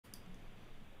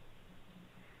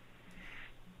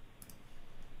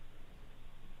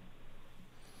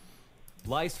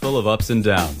Life's full of ups and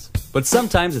downs, but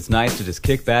sometimes it's nice to just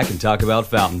kick back and talk about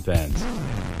fountain pens.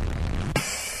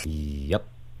 Yep.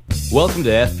 Welcome to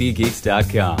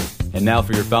FPGeeks.com. And now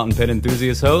for your fountain pen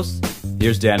enthusiast hosts,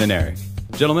 here's Dan and Eric.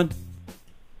 Gentlemen.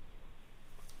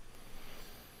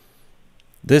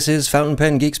 This is Fountain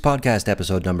Pen Geeks Podcast,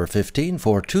 episode number 15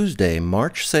 for Tuesday,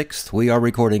 March 6th. We are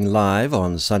recording live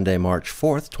on Sunday, March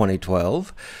 4th,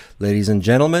 2012. Ladies and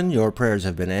gentlemen, your prayers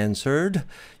have been answered,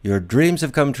 your dreams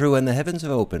have come true, and the heavens have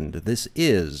opened. This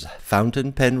is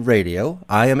Fountain Pen Radio.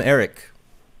 I am Eric.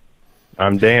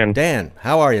 I'm Dan. Dan,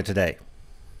 how are you today?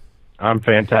 I'm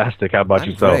fantastic. How about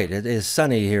yourself? Great. It is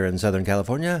sunny here in Southern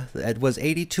California. It was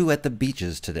 82 at the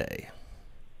beaches today.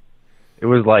 It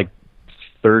was like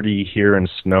 30 here and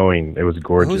snowing. It was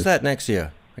gorgeous. Who's that next to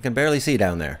you? I can barely see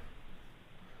down there.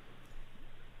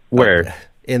 Where?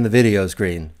 In the video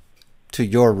screen. To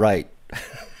your right.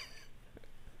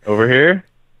 Over here?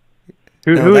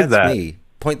 No, Who is that? That's me.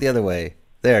 Point the other way.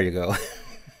 There you go.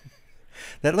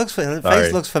 The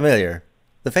face looks familiar.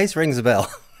 The face rings a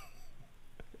bell.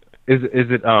 Is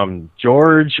it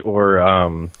George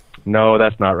or no,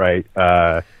 that's not right.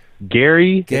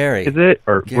 Gary? Gary. Is it?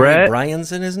 Or Gary Brett?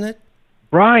 Bryanson, isn't it?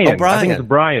 Brian. Oh, Brian. I think it's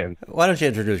Brian. Why don't you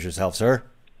introduce yourself, sir?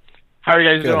 How are you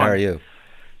guys Good, doing? how are you?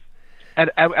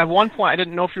 At one point, I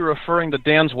didn't know if you were referring to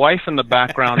Dan's wife in the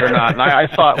background or not, and I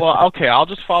thought, well, okay, I'll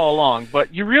just follow along.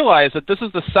 But you realize that this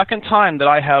is the second time that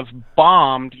I have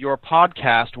bombed your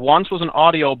podcast. Once was an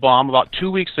audio bomb about 2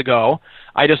 weeks ago.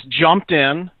 I just jumped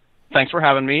in. Thanks for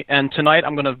having me. And tonight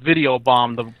I'm going to video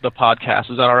bomb the podcast.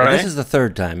 Is that all right? This is the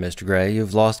third time, Mr. Gray.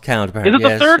 You've lost count. Is it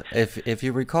the third? If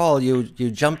you recall,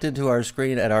 you jumped into our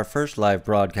screen at our first live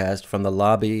broadcast from the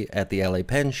lobby at the LA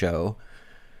Pen Show.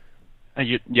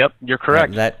 Yep, you're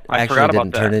correct. That I actually forgot about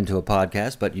didn't that. turn into a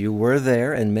podcast, but you were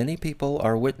there, and many people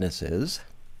are witnesses.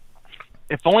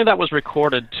 If only that was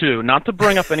recorded, too. Not to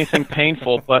bring up anything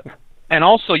painful, but... And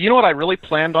also, you know what I really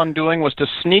planned on doing was to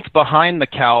sneak behind the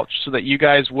couch so that you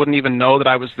guys wouldn't even know that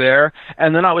I was there.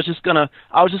 And then I was just gonna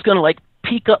like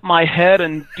peek up my head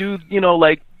and do,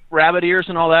 like rabbit ears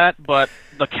and all that. But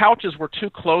the couches were too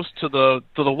close to the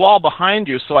wall behind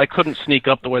you, so I couldn't sneak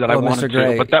up the way that I wanted Mr.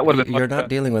 Gray, to. But that would have been you're not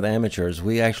dealing with amateurs.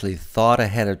 We actually thought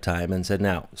ahead of time and said,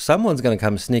 now someone's going to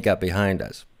come sneak up behind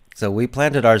us. So we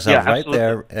planted ourselves right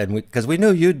there, and because we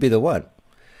knew you'd be the one.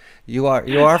 You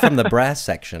are from the brass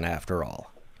section, after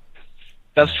all.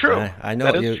 That's true. I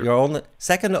know you're only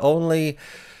second only.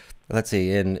 Let's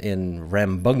see, in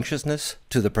rambunctiousness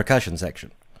to the percussion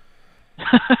section.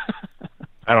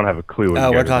 I don't have a clue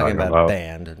what we're talking about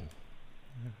band.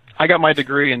 I got my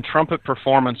degree in trumpet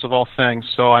performance of all things,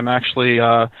 so I'm actually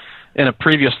in a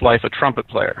previous life a trumpet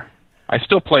player. I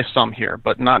still play some here,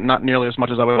 but not nearly as much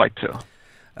as I would like to.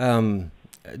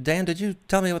 Dan, did you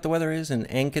tell me what the weather is in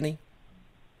Ankeny?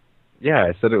 Yeah,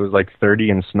 I said it was like 30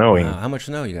 and snowing. How much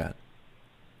snow you got?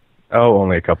 Oh,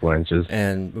 only a couple inches.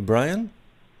 And Brian?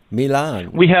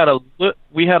 Milan. We had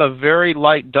a very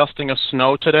light dusting of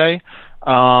snow today.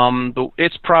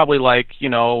 It's probably like,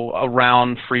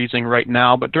 around freezing right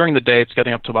now, but during the day it's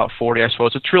getting up to about 40, I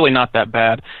suppose. It's really not that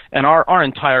bad. And our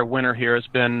entire winter here has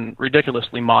been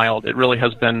ridiculously mild. It really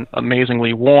has been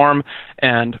amazingly warm,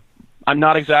 and I'm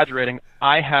not exaggerating.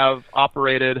 I have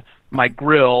operated my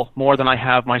grill more than I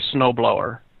have my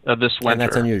snowblower this winter. And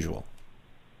that's unusual.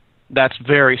 That's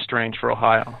very strange for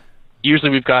Ohio. Usually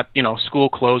we've got, school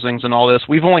closings and all this.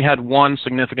 We've only had one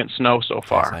significant snow so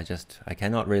far. Yes, I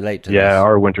cannot relate to this. Yeah,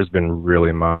 our winter's been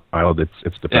really mild.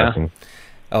 It's depressing. Yeah.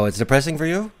 Oh, it's depressing for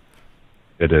you?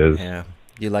 It is. Yeah.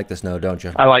 You like the snow, don't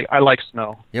you? I like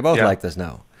snow. You both like the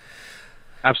snow.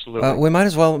 Absolutely. We might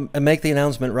as well make the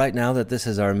announcement right now that this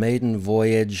is our maiden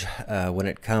voyage when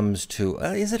it comes to...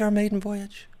 is it our maiden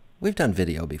voyage? We've done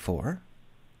video before.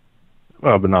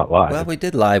 Well, but not live. Well, we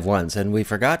did live once, and we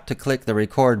forgot to click the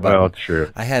record button. Well,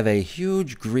 true. I have a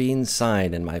huge green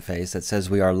sign in my face that says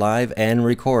we are live and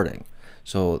recording.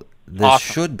 So this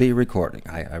Awesome. should be recording.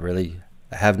 I really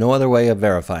have no other way of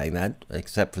verifying that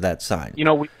except for that sign.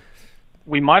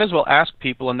 We might as well ask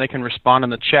people, and they can respond in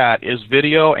the chat. Is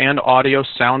video and audio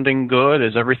sounding good?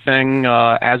 Is everything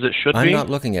as it should be? I'm not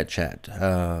looking at chat.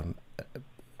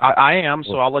 I am,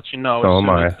 so I'll let you know So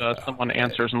as soon as someone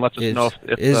answers and lets us know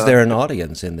if is there an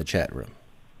audience in the chat room?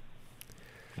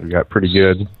 We got pretty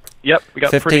good. Yep, we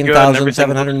got pretty good.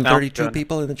 15,732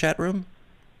 people in the chat room?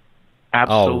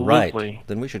 Absolutely. All right.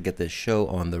 Then we should get this show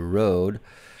on the road.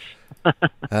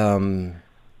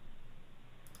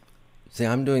 See,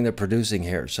 I'm doing the producing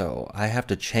here, so I have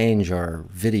to change our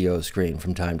video screen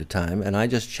from time to time, and I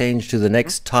just changed to the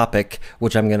next topic,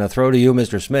 which I'm going to throw to you,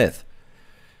 Mr. Smith.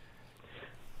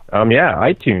 Yeah,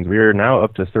 iTunes. We are now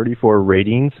up to 34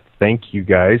 ratings. Thank you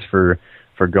guys for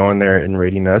going there and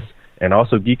rating us. And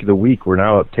also Geek of the Week, we're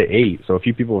now up to 8. So a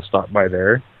few people have stopped by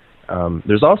there.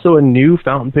 There's also a new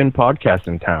Fountain Pen podcast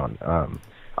in town.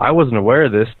 I wasn't aware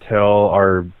of this till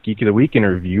our Geek of the Week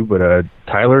interview, but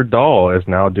Tyler Dahl is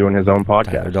now doing his own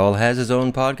podcast. Tyler Dahl has his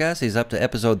own podcast. He's up to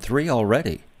episode 3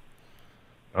 already.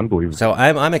 Unbelievable. So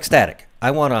I'm ecstatic. I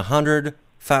want 100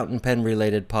 fountain pen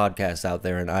related podcasts out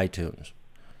there in iTunes.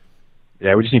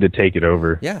 Yeah, we just need to take it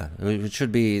over. Yeah, it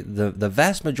should be the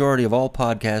vast majority of all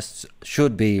podcasts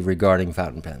should be regarding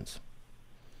fountain pens.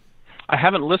 I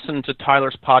haven't listened to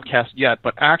Tyler's podcast yet,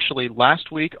 but actually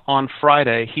last week on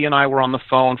Friday, he and I were on the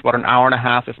phone for about an hour and a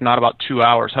half, if not about 2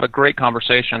 hours. Had a great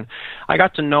conversation. I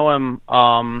got to know him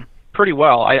pretty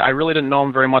well. I really didn't know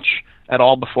him very much at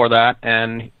all before that,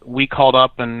 and we called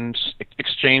up and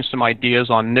exchanged some ideas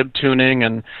on nib tuning,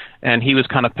 and he was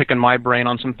kind of picking my brain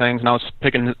on some things, and I was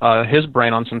picking his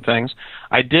brain on some things.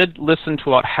 I did listen to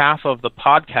about half of the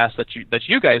podcast that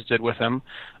you guys did with him.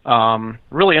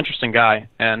 Really interesting guy,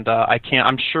 and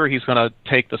I'm sure he's going to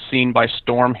take the scene by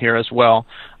storm here as well.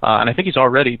 And I think he's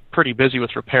already pretty busy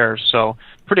with repairs, so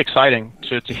pretty exciting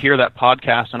to hear that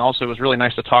podcast. And also, it was really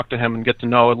nice to talk to him and get to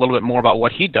know a little bit more about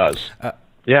what he does.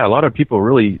 Yeah, a lot of people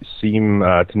really seem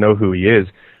to know who he is.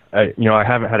 I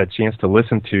haven't had a chance to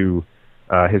listen to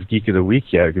his Geek of the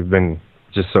Week yet. I've been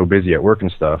just so busy at work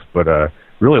and stuff, but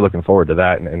really looking forward to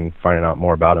that and finding out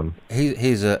more about him.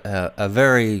 He's a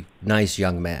very nice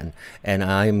young man, and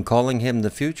I'm calling him the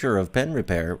future of pen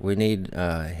repair. We need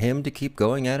him to keep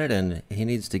going at it, and he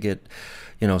needs to get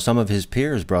some of his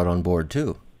peers brought on board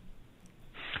too.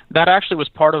 That actually was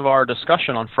part of our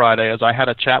discussion on Friday, as I had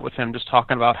a chat with him, just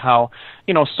talking about how,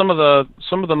 some of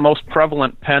the most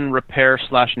prevalent pen repair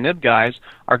 / nib guys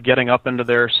are getting up into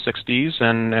their 60s,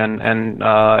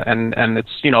 and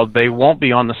it's they won't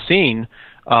be on the scene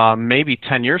maybe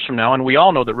 10 years from now, and we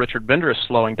all know that Richard Binder is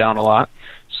slowing down a lot.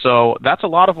 So that's a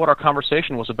lot of what our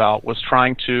conversation was about, was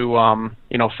trying to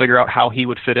figure out how he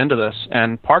would fit into this,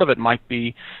 and part of it might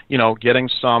be getting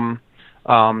some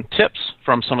tips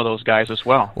from some of those guys as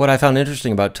well. What I found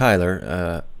interesting about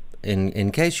Tyler,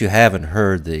 in case you haven't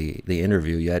heard the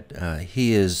interview yet,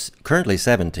 he is currently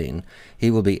 17. He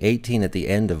will be 18 at the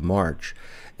end of March.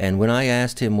 And when I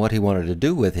asked him what he wanted to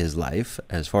do with his life,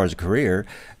 as far as a career,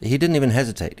 he didn't even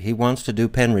hesitate. He wants to do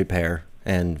pen repair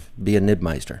and be a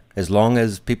nibmeister, as long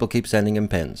as people keep sending him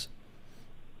pens.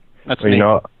 That's neat.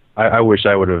 I wish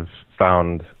I would have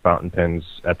found fountain pens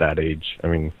at that age. I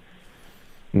mean,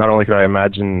 not only could I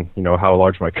imagine, how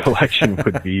large my collection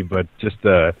would be, but just,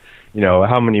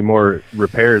 how many more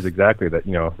repairs exactly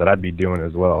that I'd be doing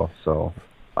as well. So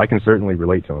I can certainly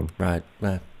relate to him. Right.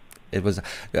 It was.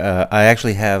 I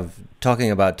actually have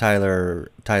talking about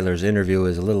Tyler's interview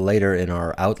is a little later in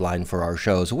our outline for our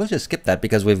show, so we'll just skip that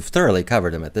because we've thoroughly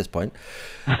covered him at this point.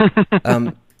 Well,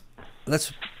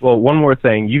 one more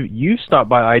thing. You stopped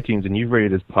by iTunes and you've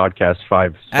rated his podcast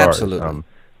 5 stars. Absolutely.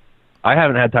 I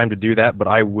haven't had time to do that, but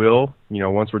I will,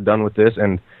 once we're done with this,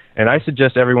 and I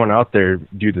suggest everyone out there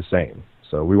do the same.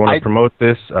 So we want to promote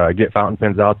this, get fountain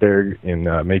pens out there,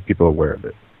 and make people aware of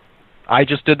it. I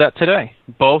just did that today,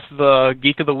 both the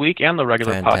Geek of the Week and the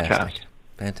regular podcast.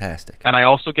 Fantastic. And I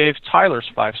also gave Tyler's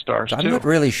 5 stars, too. I'm not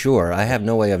really sure. I have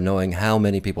no way of knowing how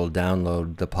many people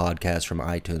download the podcast from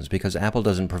iTunes because Apple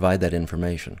doesn't provide that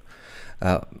information.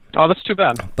 Oh, that's too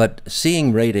bad. But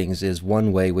seeing ratings is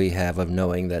one way we have of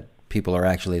knowing that people are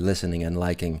actually listening and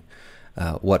liking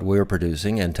what we're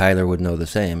producing, and Tyler would know the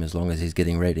same as long as he's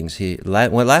getting ratings.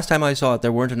 Last time I saw it,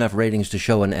 there weren't enough ratings to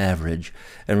show an average.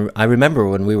 And I remember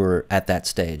when we were at that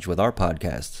stage with our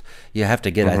podcasts, you have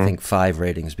to get, I think, 5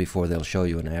 ratings before they'll show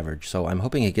you an average. So I'm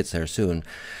hoping he gets there soon,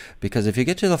 because if you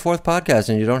get to the 4th podcast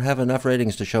and you don't have enough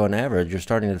ratings to show an average, you're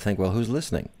starting to think, well, who's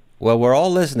listening? Well, we're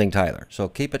all listening, Tyler, so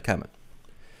keep it coming.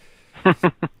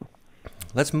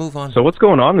 Let's move on. So what's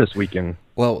going on this weekend?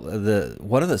 Well,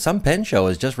 some pen show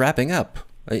is just wrapping up,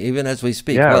 even as we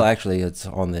speak. Yeah. Well, actually, it's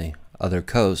on the other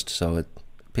coast, so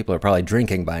people are probably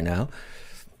drinking by now.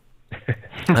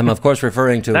 I'm, of course,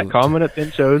 referring to... Is that common at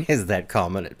pen shows? Is that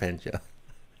common at pen show?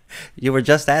 You were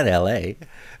just at L.A.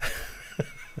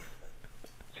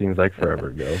 Seems like forever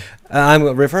ago. I'm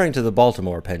referring to the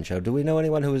Baltimore pen show. Do we know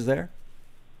anyone who was there?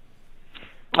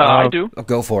 I do.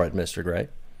 Go for it, Mr. Gray.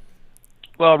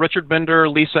 Well, Richard Binder,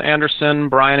 Lisa Anderson,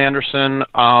 Brian Anderson,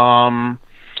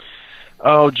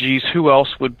 Oh, geez, who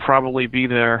else would probably be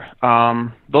there?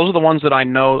 Those are the ones that I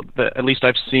know that at least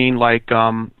I've seen, like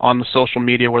on the social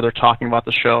media where they're talking about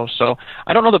the show. So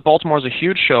I don't know that Baltimore is a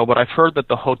huge show, but I've heard that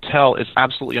the hotel is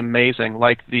absolutely amazing,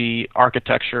 like the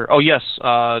architecture. Oh, yes,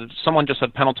 someone just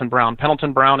said Pendleton Brown.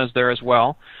 Pendleton Brown is there as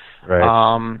well.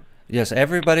 Right. Yes,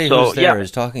 everybody who's there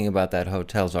is talking about that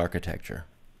hotel's architecture.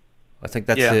 I think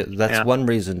that's one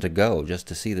reason to go, just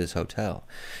to see this hotel.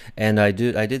 And I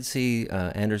did see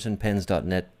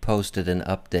AndersonPens.net posted an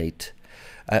update,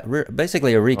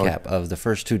 basically a recap of the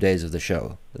first 2 days of the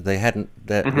show. They hadn't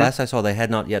last I saw, they had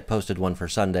not yet posted one for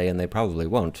Sunday, and they probably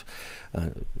won't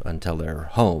until they're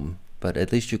home. But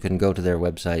at least you can go to their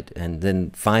website and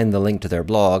then find the link to their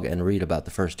blog and read about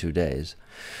the first 2 days.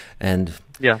 And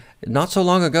not so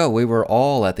long ago, we were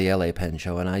all at the LA Pen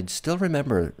Show, and I still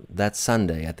remember that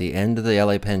Sunday at the end of the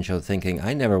LA Pen Show thinking,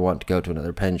 I never want to go to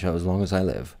another pen show as long as I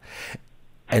live.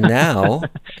 And now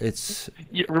it's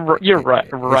you're right,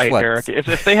 Eric.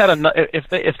 If they had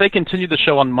if they continued the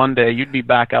show on Monday, you'd be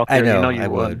back out there. I know, you know you I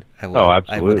would. Oh,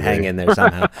 absolutely. I would hang in there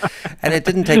somehow. And it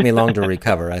didn't take me long to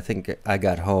recover. I think I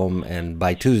got home, and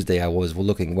by Tuesday I was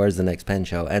looking, where's the next pen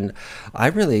show? And I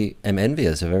really am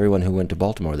envious of everyone who went to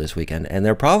Baltimore this weekend. And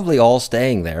they're probably all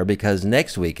staying there because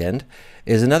next weekend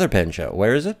is another pen show.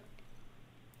 Where is it?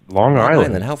 Long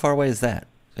Island. How far away is that?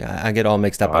 Yeah, I get all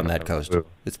mixed up on that coast.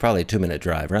 It's probably a 2-minute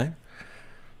drive, right?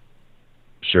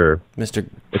 Sure. It's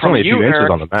only a few inches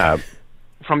on the map.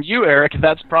 From you, Eric,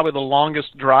 that's probably the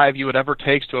longest drive you would ever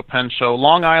take to a pen show.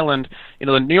 Long Island,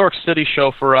 the New York City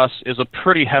show for us is a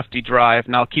pretty hefty drive.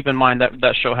 Now, keep in mind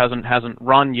that show hasn't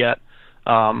run yet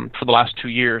for the last 2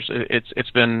 years. It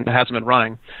hasn't been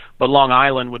running. But Long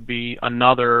Island would be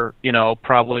another,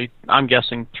 probably, I'm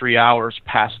guessing 3 hours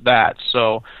past that.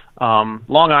 So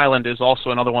Long Island is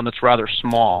also another one that's rather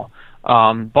small.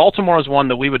 Baltimore is one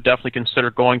that we would definitely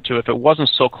consider going to if it wasn't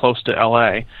so close to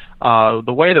LA.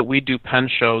 The way that we do pen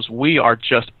shows, we are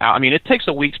just out. I mean, it takes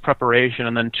a week's preparation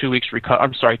and then 2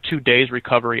 days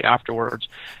recovery afterwards.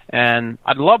 And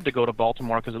I'd love to go to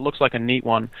Baltimore because it looks like a neat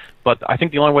one. But I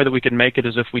think the only way that we could make it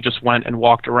is if we just went and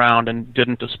walked around and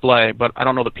didn't display. But I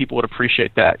don't know that people would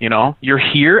appreciate that, You're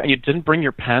here and you didn't bring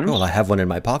your pens? Well, I have one in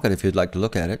my pocket if you'd like to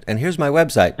look at it. And here's my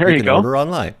website. There you can go. Order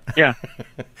online. Yeah.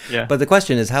 But the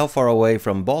question is, how far away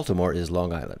from Baltimore is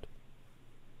Long Island?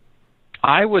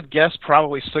 I would guess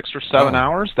probably 6 or 7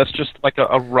 hours. That's just like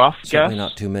a rough guess. Certainly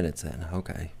not 2 minutes then.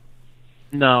 Okay.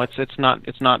 No, it's not.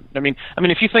 I mean,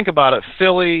 if you think about it,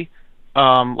 Philly,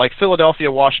 like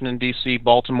Philadelphia, Washington D.C.,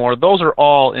 Baltimore, those are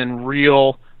all in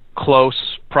real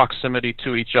close proximity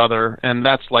to each other, and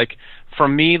that's like, for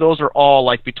me, those are all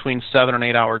like between 7 and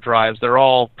 8 hour drives. They're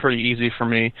all pretty easy for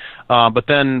me. But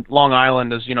then Long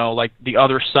Island is, like the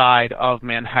other side of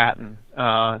Manhattan,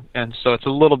 and so it's a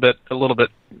little bit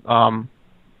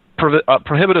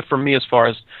prohibitive for me as far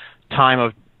as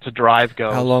time to drive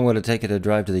goes. How long would it take you to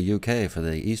drive to the UK for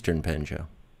the Eastern Pen Show?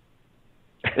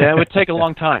 Yeah, it would take a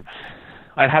long time.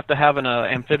 I'd have to have an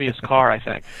amphibious car, I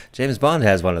think. James Bond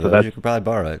has one of those. You could probably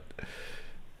borrow it.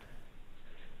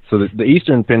 So the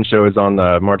Eastern Pen Show is on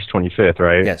March 25th,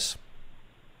 right? Yes.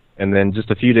 And then just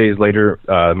a few days later,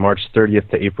 March 30th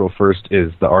to April 1st,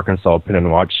 is the Arkansas Pen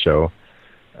and Watch Show.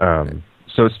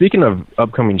 So speaking of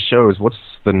upcoming shows, what's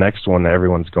the next one that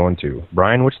everyone's going to?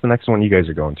 Brian, what's the next one you guys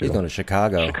are going to? He's going to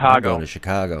Chicago. Chicago. I'm going to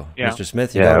Chicago. Yeah. Mr.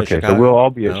 Smith, you going to Chicago? So we'll all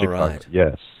be at all Chicago. Right.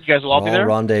 Yes. You guys will all be there?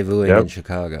 Rendezvousing in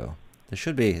Chicago. There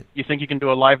should be. You think you can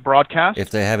do a live broadcast?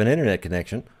 If they have an internet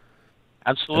connection.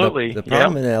 Absolutely. The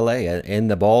problem in L.A., in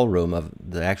the ballroom of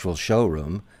the actual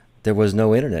showroom, there was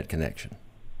no internet connection.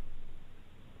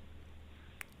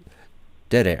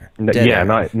 Dead air. Dead air.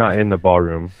 Not in the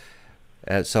ballroom.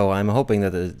 So I'm hoping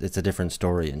that it's a different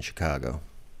story in Chicago.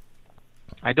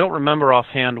 I don't remember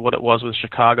offhand what it was with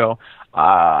Chicago.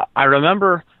 I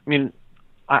remember,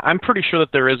 I'm pretty sure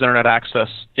that there is internet access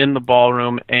in the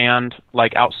ballroom and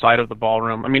like outside of the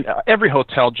ballroom. I mean, every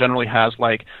hotel generally has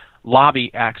like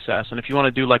lobby access, and if you want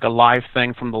to do like a live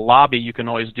thing from the lobby, you can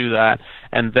always do that,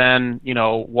 and then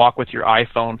walk with your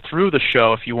iPhone through the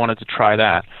show if you wanted to try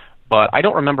that. But I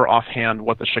don't remember offhand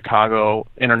what the Chicago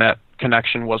internet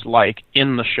connection was like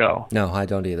in the show. No, I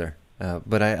don't either.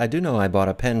 But I do know I bought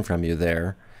a pen from you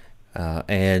there,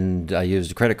 and I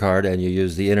used a credit card, and you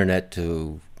used the internet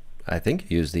to, I think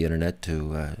you used the internet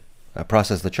to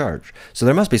process the charge. So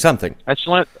there must be something.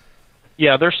 Excellent.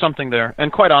 Yeah, there's something there.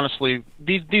 And quite honestly,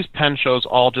 these pen shows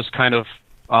all just kind of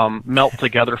melt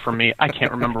together for me. I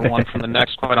can't remember one from the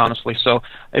next, quite honestly. So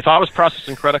if I was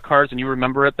processing credit cards and you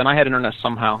remember it, then I had internet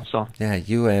somehow. So yeah,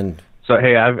 you and... So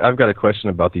hey, I've got a question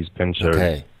about these pen shows.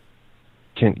 Okay.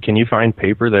 Can you find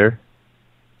paper there?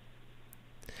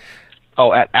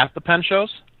 Oh, at the pen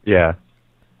shows? Yeah.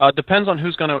 Depends on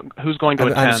who's going to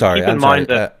attend. I'm sorry. Keep in mind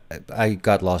that I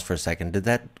got lost for a second. Did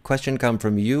that question come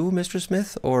from you, Mr.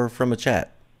 Smith, or from a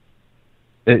chat?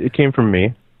 It came from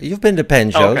me. You've been to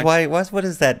pen shows. Okay. What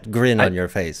is that grin on your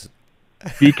face?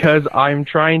 Because I'm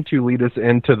trying to lead us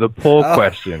into the poll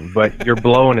question, but you're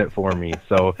blowing it for me.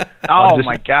 So oh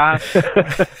my gosh.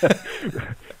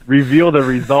 Reveal the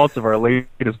results of our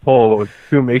latest poll.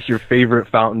 Who makes your favorite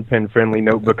fountain pen friendly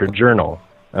notebook or journal?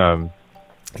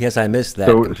 Yes, I missed that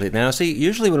completely. Now, see,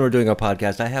 usually when we're doing a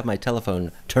podcast, I have my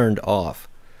telephone turned off.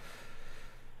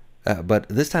 But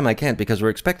this time I can't because we're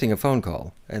expecting a phone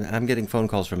call. And I'm getting phone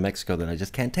calls from Mexico that I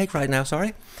just can't take right now,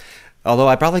 sorry. Although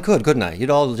I probably could, couldn't I? You'd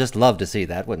all just love to see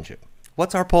that, wouldn't you?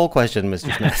 What's our poll question,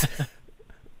 Mr. Smith?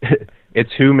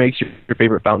 It's who makes your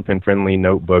favorite fountain pen friendly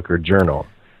notebook or journal?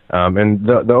 And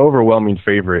the overwhelming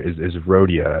favorite is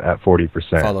Rhodia at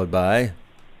 40%. Followed by?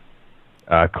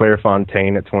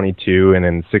 Clairefontaine at 22%, and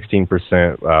then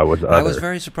 16% was other. I was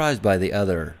very surprised by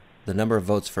the number of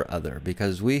votes for other,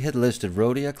 because we had listed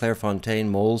Rhodia,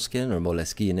 Clairefontaine, Moleskine or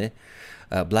Moleskine,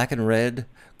 Black and Red,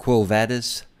 Quo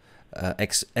Vadis,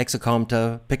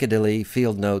 Exacompta, Piccadilly,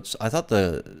 Field Notes. I thought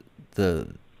the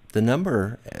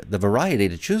variety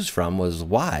to choose from was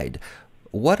wide.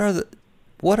 What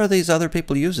are these other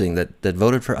people using that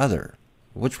voted for other?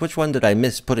 Which one did I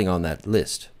miss putting on that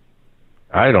list?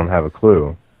 I don't have a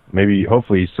clue. Maybe,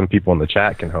 hopefully, some people in the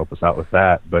chat can help us out with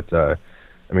that. But I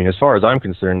mean, as far as I'm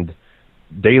concerned,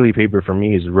 daily paper for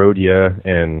me is Rhodia,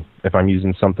 and if I'm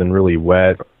using something really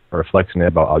wet or a flex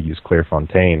nib, I'll use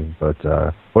Clairefontaine.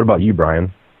 But what about you,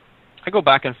 Brian? I go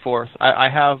back and forth. I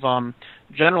have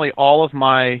generally all of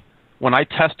my, when I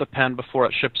test a pen before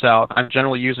it ships out, I'm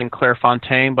generally using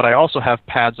Clairefontaine, but I also have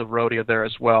pads of Rhodia there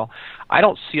as well. I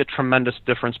don't see a tremendous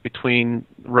difference between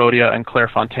Rhodia and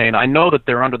Clairefontaine. I know that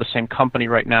they're under the same company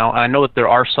right now, and I know that there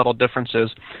are subtle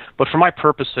differences, but for my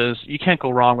purposes, you can't go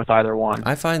wrong with either one.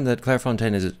 I find that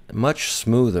Clairefontaine is much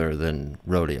smoother than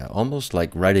Rhodia, almost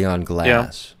like writing on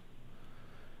glass.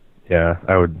 Yeah,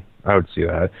 I would see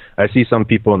that. I see some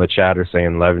people in the chat are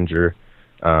saying Levenger,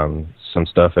 some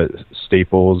stuff at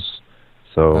Staples.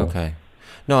 So okay.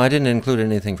 No, I didn't include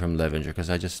anything from Levenger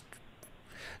because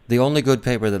the only good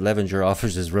paper that Levenger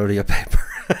offers is Rhodia paper.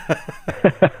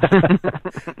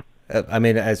 I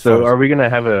mean, are we going to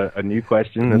have a new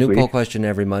question this week? New poll question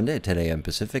every Monday at 10 a.m.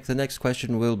 Pacific. The next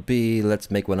question will be,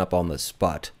 let's make one up on the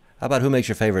spot. How about who makes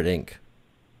your favorite ink?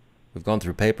 We've gone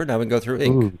through paper, now we can go through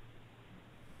ink.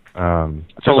 So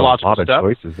a lot of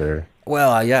choices there.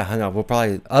 Well, yeah, I know.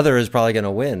 Other is probably going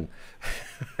to win.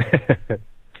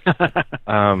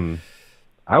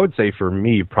 I would say for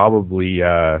me, probably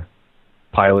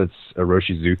Pilot's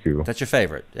Iroshizuku. That's your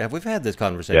favorite. Yeah, we've had this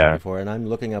conversation before, and I'm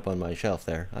looking up on my shelf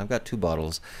there. I've got 2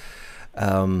 bottles.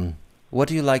 What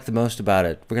do you like the most about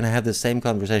it? We're going to have this same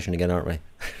conversation again, aren't we?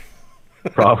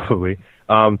 Probably.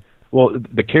 Well,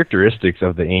 the characteristics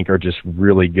of the ink are just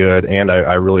really good, and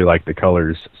I really like the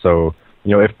colors. So,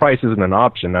 if price isn't an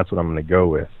option, that's what I'm going to go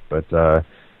with. But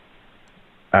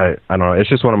I don't know. It's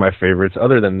just one of my favorites.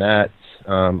 Other than that,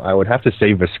 I would have to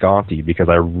say Visconti because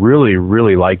I really,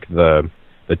 really like the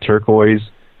turquoise.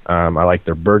 I like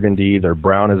their burgundy. Their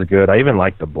brown is good. I even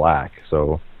like the black.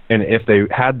 So, and if they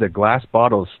had the glass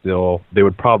bottles still, they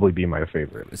would probably be my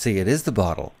favorite. See, it is the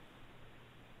bottle.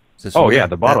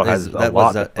 The bottle has a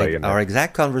lot to play in there. Our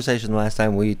exact conversation the last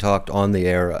time we talked on the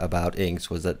air about inks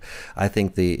was that I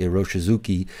think the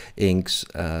Iroshizuki inks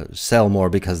sell more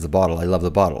because of the bottle. I love the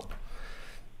bottle.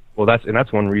 Well,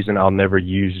 that's one reason I'll never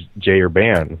use J or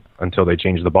Ban until they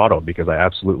change the bottle because I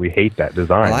absolutely hate that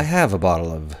design. Well, I have a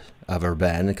bottle of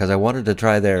Urban because I wanted to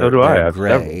try their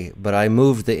gray, but I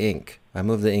moved the ink. I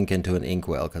moved the ink into an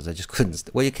inkwell because I just couldn't.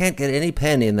 Well, you can't get any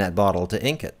pen in that bottle to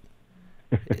ink it.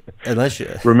 Unless you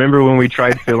remember when we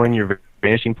tried filling your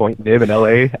Vanishing Point nib in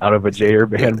LA out of a J or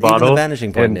Ban bottle? Even the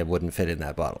Vanishing Point nib wouldn't fit in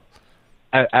that bottle.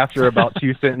 After about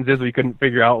 2 sentences, we couldn't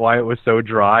figure out why it was so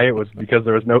dry. It was because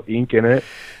there was no ink in it.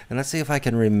 And let's see if I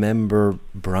can remember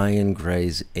Brian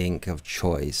Gray's ink of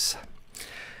choice.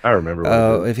 I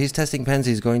remember. If he's testing pens,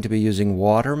 he's going to be using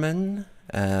Waterman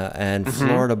and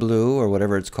Florida Blue or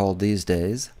whatever it's called these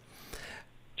days.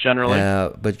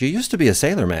 Generally. But you used to be a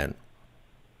sailor man.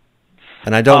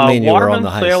 And I don't mean you were on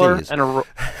the high seas.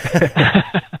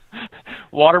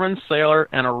 Waterman, Sailor,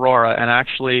 and Aurora. And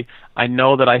actually, I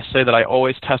know that I say that I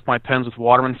always test my pens with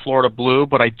Waterman Florida Blue,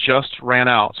 but I just ran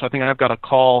out. So I think I've got to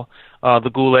call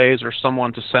the Goulets or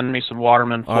someone to send me some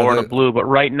Waterman Florida Blue. But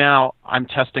right now, I'm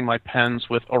testing my pens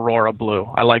with Aurora Blue.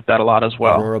 I like that a lot as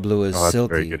well. Aurora Blue is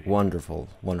silky, wonderful,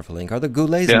 wonderful ink. Are the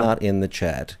Goulets not in the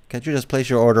chat? Can't you just place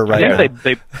your order right now? Yeah,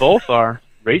 they both are.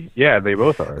 Yeah, they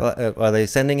both are. Are they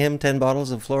sending him 10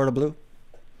 bottles of Florida Blue?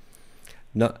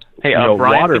 No. Hey,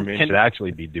 Brian, Waterman can... should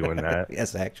actually be doing that.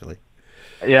 Yes, actually.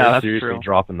 Yeah, They're that's seriously true.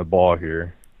 dropping the ball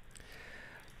here.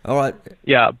 All right.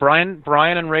 Yeah, Brian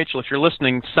and Rachel, if you're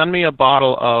listening, send me a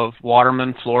bottle of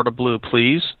Waterman Florida Blue,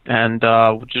 please, and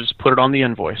we'll just put it on the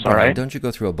invoice, all right? Don't you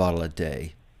go through a bottle a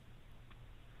day?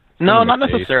 No, not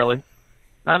necessarily.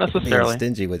 Not necessarily. Being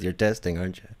stingy with your testing,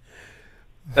 aren't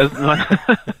you?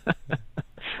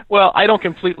 Well, I don't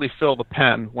completely fill the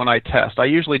pen when I test. I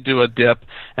usually do a dip.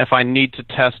 If I need to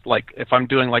test, like if I'm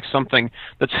doing like something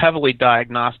that's heavily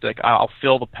diagnostic, I'll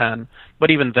fill the pen.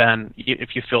 But even then,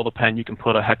 if you fill the pen, you can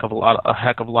put a heck of a lot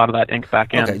of that ink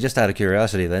back in. Okay, just out of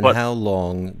curiosity, then, how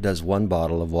long does one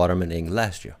bottle of Waterman ink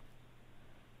last you?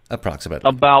 Approximately.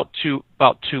 About 2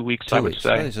 weeks, 2 I would weeks.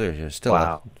 say. So you're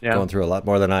still going through a lot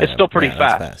more than I am. It's still pretty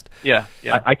fast. fast. Yeah.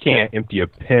 I can't empty a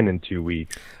pen in 2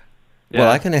 weeks. Well,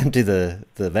 I can empty the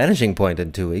vanishing point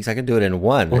in 2 weeks. I can do it in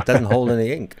one. It doesn't hold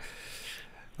any ink.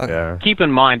 Okay. Yeah. Keep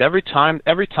in mind, every time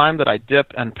that I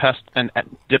dip and test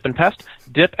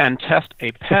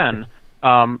a pen,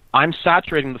 I'm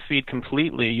saturating the feed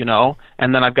completely,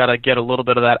 and then I've got to get a little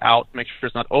bit of that out, make sure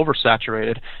it's not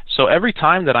oversaturated. So every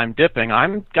time that I'm dipping,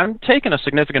 I'm taking a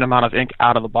significant amount of ink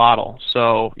out of the bottle.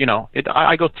 So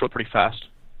I go through it pretty fast.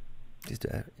 Just,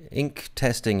 ink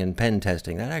testing and pen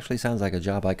testing. That actually sounds like a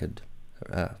job I could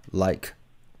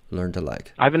learn to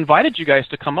like. I've invited you guys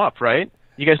to come up, right?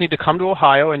 You guys need to come to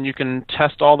Ohio, and you can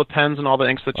test all the pens and all the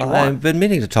inks that you want. I've been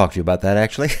meaning to talk to you about that,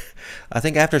 actually. I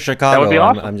think after Chicago, that would be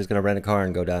awesome. I'm just going to rent a car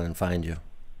and go down and find you.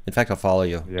 In fact, I'll follow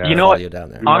you. Yeah. You know what? You down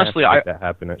there. Honestly, that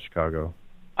happen at Chicago.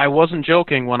 I wasn't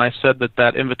joking when I said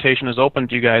that invitation is open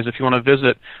to you guys. If you want to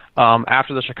visit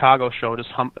after the Chicago show,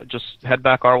 just head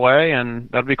back our way, and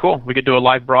that'd be cool. We could do a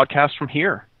live broadcast from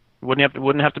here. It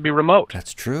wouldn't have to be remote.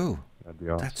 That's true. That'd be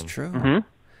awesome. That's true.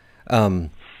 Mm-hmm.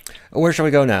 Where shall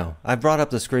we go now? I brought up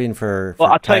the screen for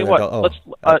Well, I'll tell you Tyler.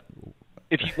 what.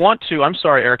 If you want to, I'm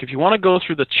sorry, Eric. If you want to go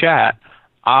through the chat,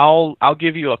 I'll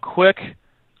give you a quick.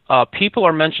 People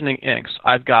are mentioning inks.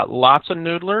 I've got lots of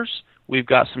noodlers. We've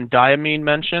got some diamine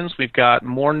mentions. We've got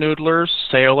more noodlers,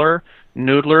 Sailor,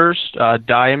 noodlers,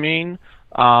 diamine,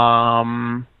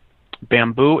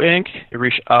 bamboo ink,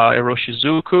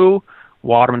 Iroshizuku,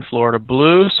 Waterman Florida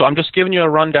Blue. So I'm just giving you a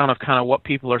rundown of kind of what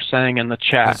people are saying in the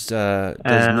chat. Does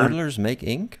noodlers make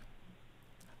ink?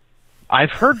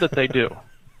 I've heard that they do.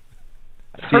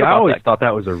 I always thought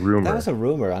that was a rumor. That was a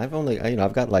rumor. I've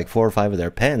got like 4 or 5 of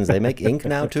their pens. They make ink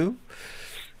now too.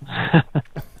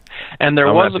 And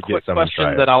there was a quick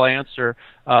question that I'll answer.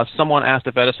 Someone asked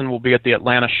if Edison will be at the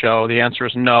Atlanta show. The answer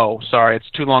is no. Sorry, it's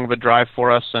too long of a drive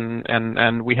for us,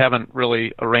 and we haven't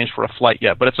really arranged for a flight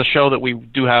yet. But it's a show that we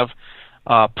do have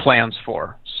plans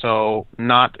for. So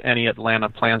not any Atlanta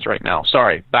plans right now.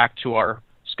 Sorry, back to our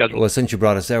schedule. Well, since you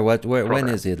brought us there, when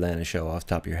is the Atlanta show off the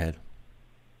top of your head?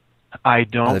 I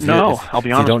don't know. I'll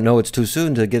be honest. If you don't know it's too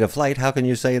soon to get a flight, how can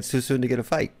you say it's too soon to get a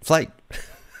flight?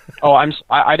 Oh,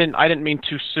 I didn't mean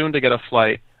too soon to get a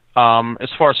flight. As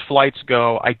far as flights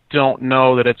go, I don't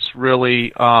know that it's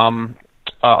really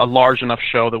a large enough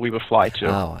show that we would fly to.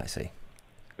 Oh, I see.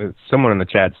 Someone in the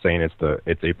chat saying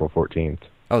it's April 14th.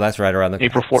 Oh, that's right around the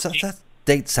April 14th. That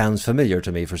date sounds familiar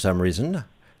to me for some reason.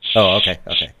 Oh, okay.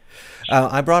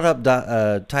 I brought up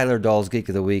Tyler Dahl's Geek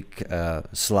of the Week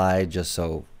slide just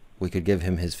so we could give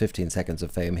him his 15 seconds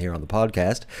of fame here on the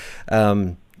podcast.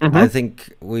 I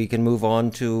think we can move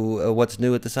on to what's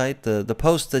new at the site. The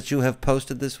post that you have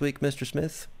posted this week, Mr.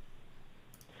 Smith.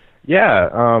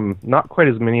 Yeah, not quite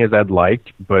as many as I'd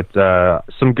liked, but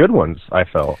some good ones, I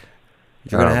felt.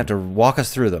 You're going to have to walk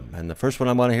us through them. And the first one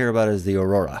I want to hear about is the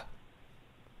Aurora.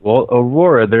 Well,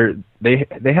 Aurora,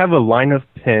 they have a line of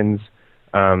pens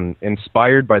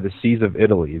inspired by the seas of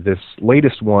Italy. This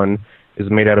latest one is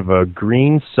made out of a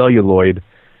green celluloid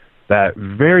that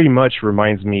very much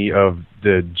reminds me of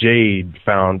the jade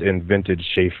found in vintage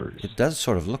Schaefer's. It does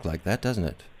sort of look like that, doesn't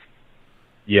it?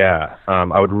 Yeah,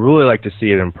 I would really like to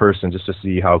see it in person just to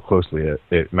see how closely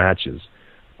it matches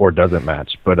or doesn't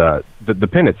match. But the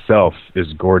pen itself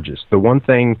is gorgeous. The one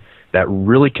thing that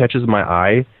really catches my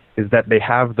eye is that they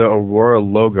have the Aurora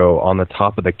logo on the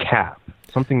top of the cap,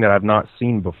 something that I've not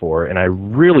seen before, and I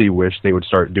really wish they would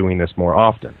start doing this more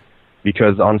often.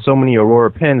 Because on so many Aurora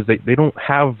pens, they don't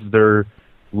have their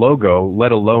logo,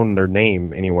 let alone their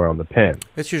name, anywhere on the pen.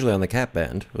 It's usually on the cap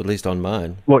band, at least on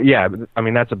mine. Well, yeah, I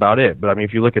mean, that's about it. But, I mean,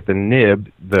 if you look at the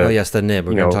nib... Oh, yes, the nib.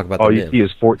 We're going to talk about the nib. All you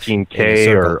see is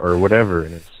 14K or whatever.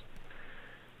 And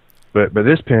But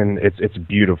this pen, it's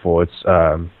beautiful.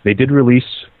 They did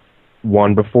release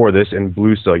one before this in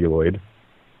blue celluloid.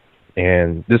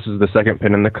 and this is the second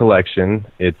pen in the collection.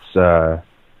 It's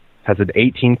has an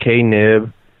 18K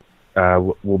nib.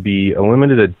 Will be a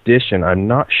limited edition. I'm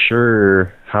not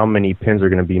sure how many pens are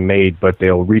going to be made, but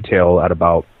they'll retail at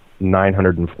about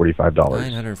 $945.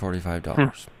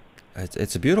 $945.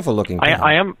 It's a beautiful looking pen.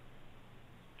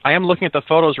 I am looking at the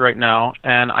photos right now,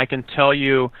 and I can tell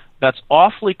you that's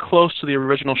awfully close to the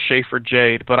original Schaefer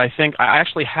Jade, but I think I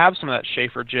actually have some of that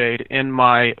Schaefer Jade in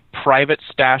my private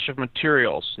stash of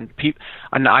materials.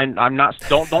 And I'm not.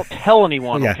 Don't tell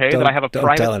anyone, Yeah, okay, that I have a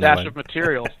private stash anyone. of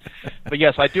materials. But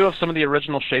yes, I do have some of the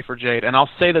original Schaefer Jade, and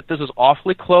I'll say that this is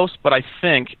awfully close. But I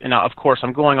think, and of course,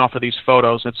 I'm going off of these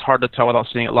photos. It's hard to tell without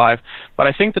seeing it live. But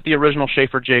I think that the original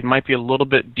Schaefer Jade might be a little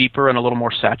bit deeper and a little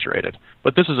more saturated.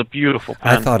 But this is a beautiful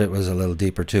pen. I thought it was a little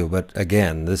deeper too, but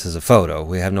again, this is a photo.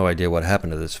 We have no idea what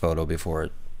happened to this photo before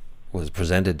it was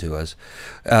presented to us.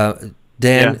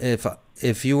 Dan,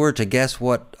 if you were to guess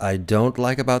what I don't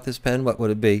like about this pen, what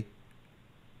would it be?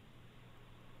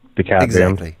 The cap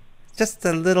Exactly. Just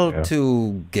a little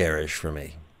too garish for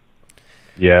me.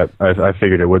 Yeah, I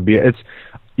figured it would be. It's,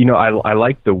 I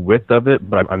like the width of it,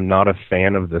 but I'm not a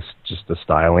fan of just the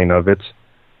styling of it.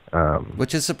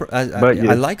 Which is I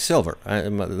like silver.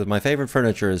 My favorite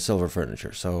furniture is silver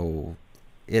furniture. So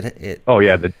it. Oh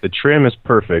yeah, the trim is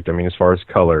perfect. I mean, as far as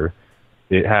color,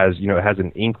 it has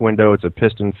an ink window. It's a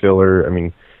piston filler. I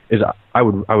mean, I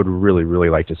would really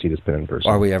like to see this pen in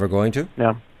person. Are we ever going to?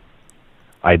 Yeah.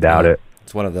 I doubt it.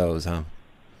 It's one of those, huh?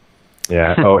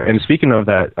 Yeah. Oh, and speaking of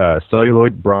that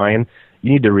celluloid, Brian,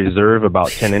 you need to reserve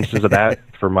about 10 inches of that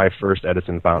for my first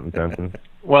Edison fountain pen.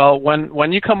 Well,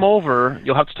 when you come over,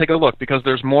 you'll have to take a look because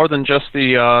there's more than just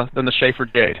the Schaefer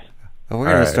Jade. Well,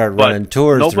 we're going to start running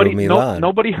tours through Milan.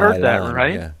 Nobody heard that,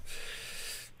 right? Yeah.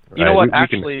 You know what?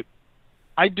 Actually,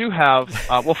 I do have.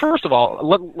 Well, first of all,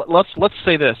 let's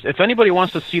say this: if anybody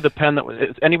wants to see the pen,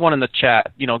 anyone in the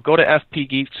chat, go to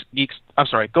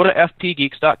go to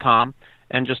FPGeeks.com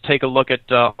and just take a look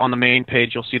at on the main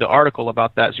page. You'll see the article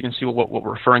about that, so you can see what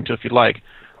we're referring to if you'd like,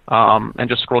 and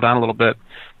just scroll down a little bit.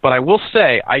 But I will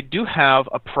say I do have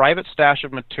a private stash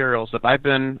of materials that I've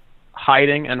been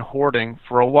hiding and hoarding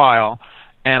for a while,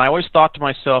 and I always thought to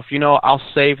myself, I'll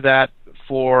save that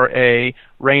for a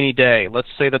rainy day. Let's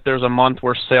say that there's a month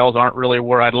where sales aren't really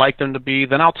where I'd like them to be,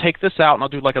 then I'll take this out and I'll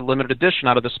do like a limited edition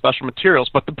out of the special materials.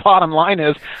 But the bottom line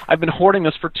is I've been hoarding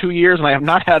this for 2 years and I have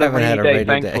not had a rainy day,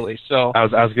 thankfully. So I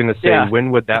was going to say, when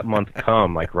would that month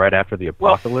come? Like right after the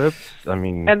apocalypse? Well,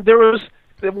 and there was...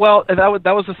 Well, that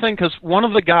was the thing, because one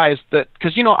of the guys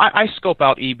because I scope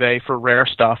out eBay for rare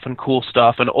stuff and cool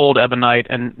stuff and old ebonite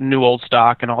and new old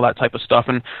stock and all that type of stuff,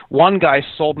 and one guy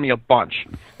sold me a bunch,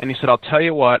 and he said, I'll tell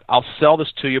you what, I'll sell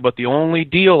this to you, but the only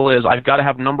deal is I've got to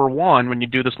have number 1 when you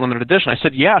do this limited edition. I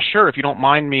said, yeah, sure, if you don't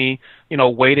mind me,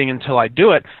 waiting until I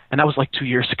do it, and that was like 2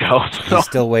 years ago. So. He's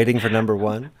still waiting for number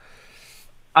 1?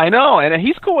 I know, and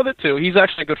he's cool with it too. He's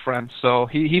actually a good friend, so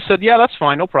he said, "Yeah, that's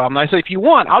fine, no problem." And I said, "If you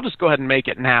want, I'll just go ahead and make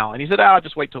it now." And he said, "I'll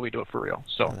just wait till we do it for real."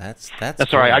 So that's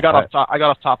all right. I got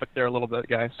off topic there a little bit,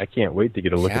 guys. I can't wait to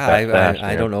get a look at that stash.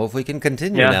 I don't know if we can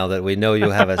continue now that we know you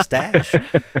have a stash.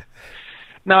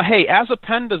 Now, hey, as a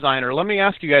pen designer, let me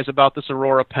ask you guys about this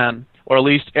Aurora pen, or at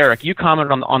least Eric, you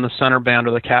commented on the center band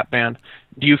or the cap band.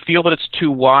 Do you feel that it's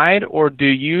too wide, or do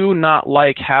you not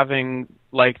like having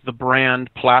the brand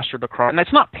plastered across? And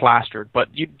it's not plastered,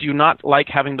 but do you not like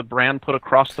having the brand put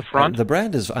across the front? The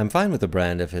brand I'm fine with the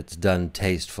brand if it's done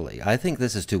tastefully. I think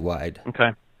this is too wide.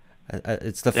 Okay.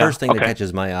 It's the first thing that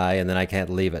catches my eye, and then I can't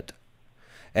leave it.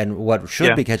 And what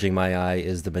should be catching my eye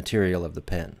is the material of the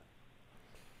pen.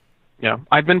 Yeah,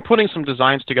 I've been putting some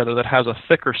designs together that has a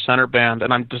thicker center band,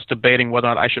 and I'm just debating whether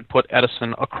or not I should put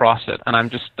Edison across it. And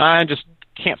I just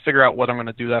can't figure out whether I'm going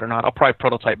to do that or not. I'll probably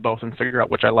prototype both and figure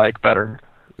out which I like better.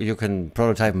 You can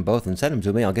prototype them both and send them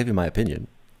to me. I'll give you my opinion.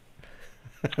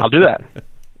 I'll do that.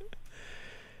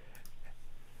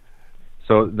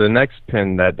 So the next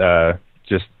pen that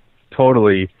just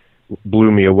totally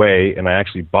blew me away, and I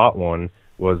actually bought one,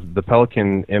 was the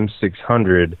Pelican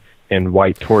M600 in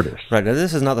white tortoise. Right. Now,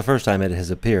 this is not the first time it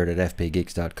has appeared at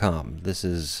FPGeeks.com. This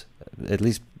is at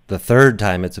least the third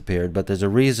time it's appeared, but there's a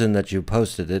reason that you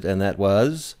posted it, and that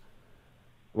was?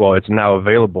 Well, it's now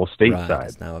available stateside. Right,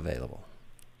 it's now available.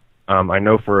 I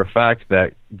know for a fact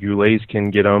that Goulets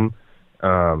can get them.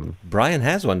 Brian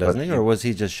has one, doesn't he? Or was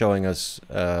he just showing us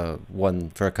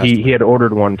one for a customer? He had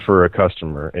ordered one for a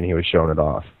customer, and he was showing it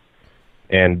off.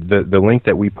 And the link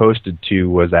that we posted to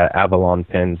was at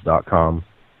avalonpens.com.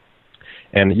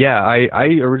 And yeah, I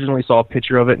originally saw a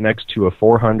picture of it next to a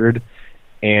 400,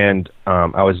 and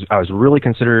I was really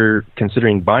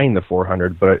considering buying the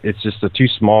 400, but it's just too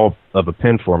small of a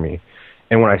pen for me.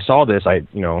 And when I saw this, I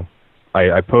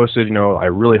posted, I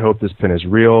really hope this pen is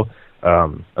real.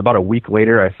 About a week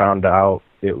later, I found out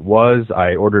it was.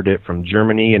 I ordered it from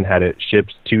Germany and had it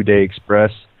shipped 2-day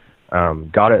express.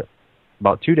 Got it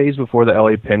about 2 days before the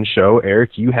LA Pen Show.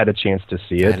 Eric, you had a chance to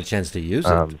see it. I had a chance to use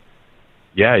it.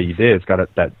 Yeah, you did. It's got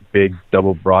that big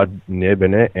double broad nib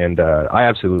in it, and I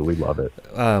absolutely love it.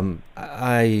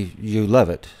 You love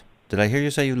it. Did I hear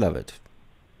you say you love it?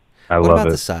 I love it. What about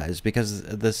the size? Because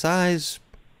the size,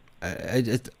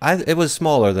 it was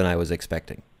smaller than I was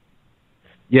expecting.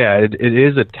 Yeah, it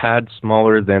is a tad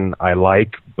smaller than I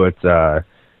like, but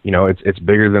it's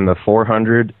bigger than the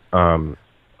 400.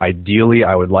 Ideally,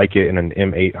 I would like it in an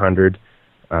M800.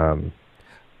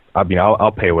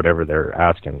 I'll pay whatever they're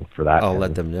asking for that. I'll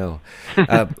let them know.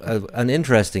 An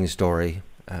interesting story.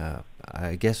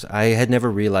 I guess I had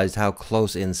never realized how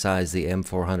close in size the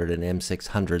M400 and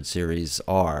M600 series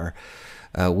are.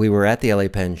 We were at the LA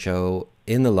Pen Show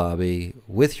in the lobby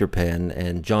with your pen,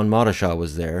 and John Modishaw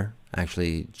was there,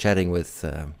 actually chatting with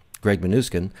Greg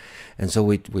Manuskin, and so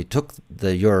we took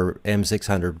your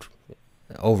M600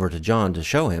 over to John to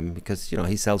show him, because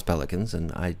he sells Pelicans,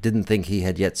 and I didn't think he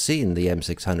had yet seen the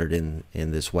M600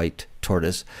 in this white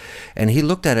tortoise, and he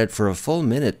looked at it for a full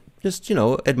minute, just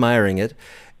admiring it,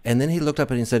 and then he looked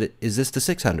up and he said, "Is this the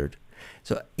 600?"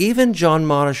 So even John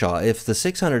Modishaw, if the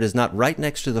 600 is not right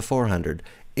next to the 400,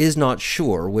 is not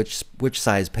sure which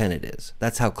size pen it is.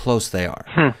 That's how close they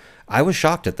are. I was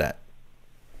shocked at that.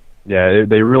 Yeah,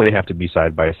 they really have to be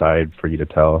side by side for you to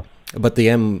tell. But the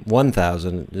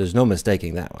M1000, there's no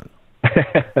mistaking that one.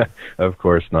 Of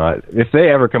course not. If they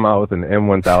ever come out with an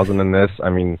M1000 in this,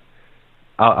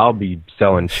 I'll be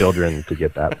selling children to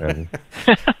get that pen.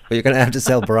 But you're going to have to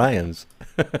sell Brian's.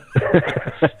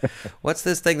 What's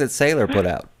this thing that Sailor put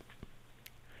out?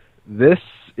 This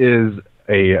is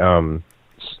a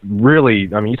really,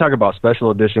 you talk about special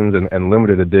editions and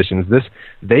limited editions.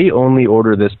 They only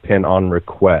order this pen on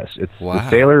request. It's the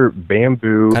Sailor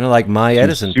Bamboo. Kind of like my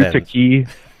Edison pen.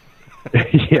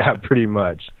 Yeah, pretty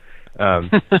much.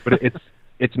 But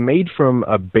it's made from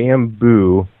a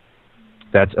bamboo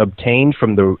that's obtained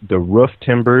from the roof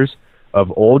timbers of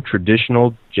old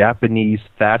traditional Japanese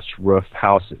thatched roof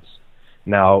houses.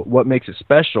 Now, what makes it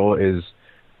special is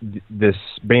this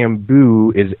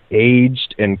bamboo is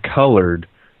aged and colored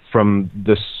from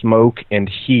the smoke and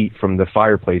heat from the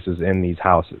fireplaces in these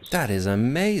houses. That is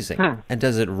amazing. And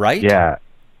does it write? Yeah.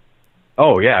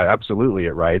 Oh, yeah, absolutely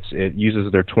it writes. It uses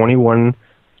their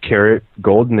 21-karat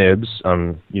gold nibs,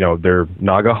 their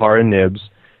Nagahara nibs,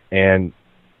 and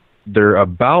they're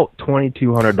about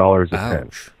 $2,200 a pen.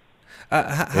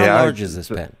 How large is this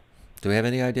pen? Do we have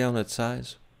any idea on its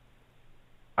size?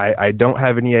 I don't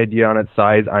have any idea on its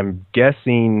size. I'm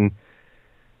guessing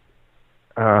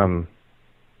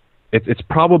it's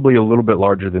probably a little bit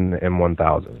larger than the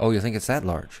M1000. Oh, you think it's that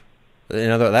large?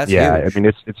 That's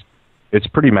huge. It's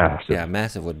pretty massive. Yeah,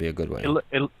 massive would be a good way.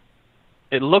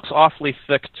 It looks awfully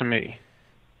thick to me.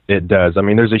 It does.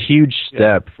 There's a huge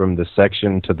step from the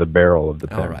section to the barrel of the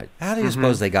pen. All right. How do you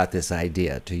suppose they got this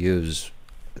idea to use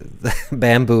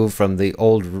bamboo from the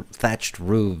old thatched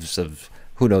roofs of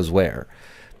who knows where?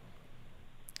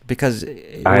 Because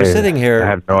we're sitting here, I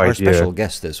have no our idea. Special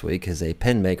guest this week is a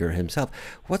pen maker himself.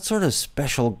 What sort of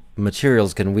special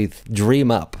materials can we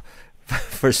dream up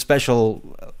for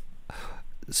special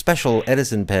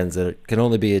Edison pens that can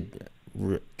only be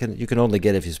you can only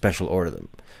get if you special order them?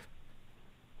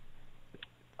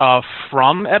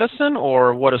 From Edison,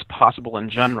 or what is possible in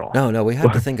general? No, we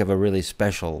have to think of a really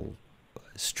special,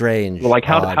 strange. Well, like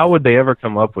how would they ever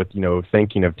come up with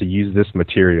thinking of to use this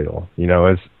material?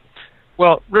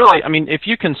 Well, really, if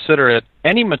you consider it,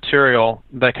 any material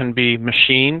that can be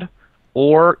machined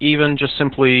or even just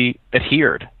simply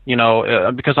adhered,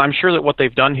 because I'm sure that what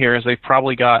they've done here is they've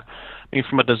probably got,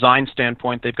 from a design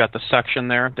standpoint, they've got the section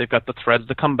there, they've got the threads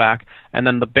that come back, and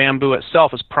then the bamboo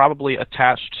itself is probably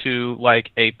attached to like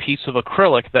a piece of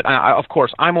acrylic that, of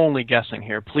course, I'm only guessing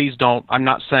here. Please don't, I'm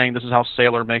not saying this is how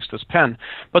Sailor makes this pen,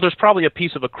 but there's probably a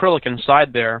piece of acrylic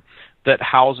inside there that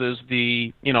houses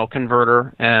the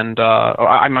converter, and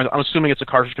I'm assuming it's a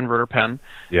cartridge converter pen.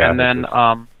 Yeah. And then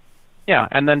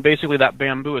and then basically that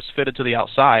bamboo is fitted to the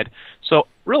outside. So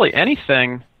really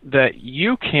anything that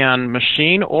you can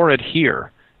machine or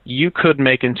adhere, you could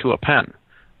make into a pen.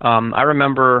 I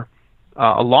remember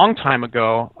a long time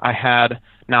ago I had,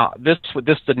 now this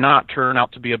did not turn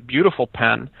out to be a beautiful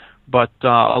pen, but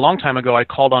a long time ago I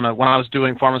called on when I was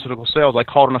doing pharmaceutical sales, I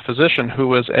called on a physician who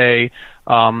was a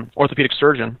orthopedic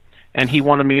surgeon, and he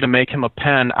wanted me to make him a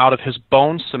pen out of his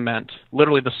bone cement,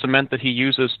 literally the cement that he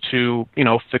uses to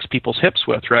fix people's hips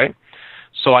with, right?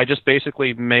 So I just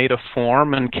basically made a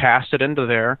form and cast it into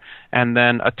there, and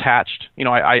then attached,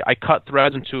 I cut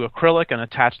threads into acrylic and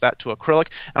attached that to acrylic.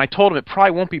 And I told him it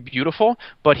probably won't be beautiful,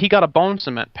 but he got a bone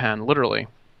cement pen, literally.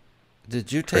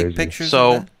 Did you take pictures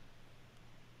of that?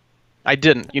 I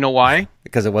didn't. You know why?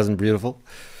 Because it wasn't beautiful?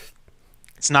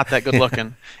 It's not that good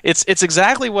looking. It's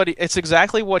exactly what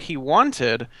he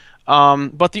wanted.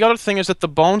 But the other thing is that the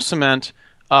bone cement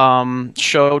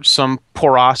showed some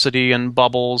porosity and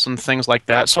bubbles and things like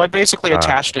that. So I basically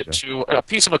attached it to a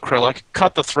piece of acrylic,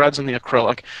 cut the threads in the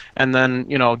acrylic, and then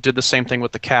did the same thing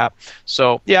with the cap.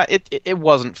 So yeah, it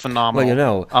wasn't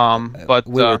phenomenal. Well, but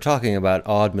we were talking about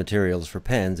odd materials for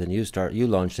pens, and you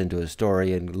launched into a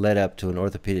story and led up to an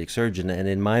orthopedic surgeon. And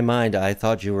in my mind, I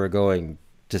thought you were going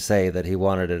to say that he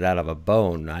wanted it out of a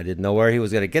bone. I didn't know where he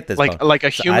was going to get this bone. Like a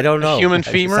human, I don't know. A human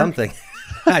femur, something.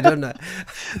 I don't know.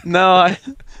 No.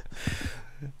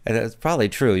 And it's probably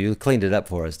true. You cleaned it up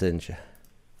for us, didn't you?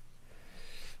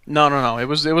 No. It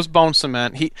was bone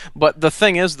cement. But the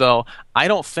thing is, though, I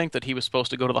don't think that he was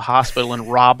supposed to go to the hospital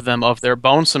and rob them of their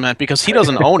bone cement, because he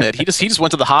doesn't own it. He just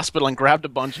went to the hospital and grabbed a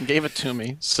bunch and gave it to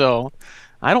me. So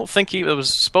I don't think it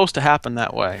was supposed to happen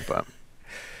that way. But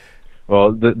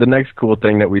well, the next cool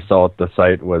thing that we saw at the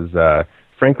site was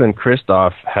Franklin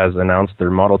Christoph has announced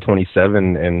their Model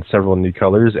 27 in several new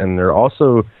colors, and they're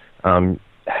also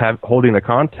holding a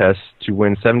contest to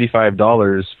win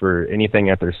 $75 for anything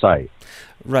at their site.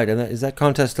 Right, and is that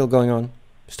contest still going on?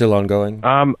 Still ongoing?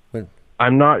 I'm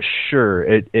not sure.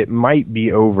 It might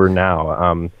be over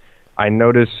now. I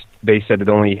noticed they said it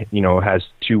only has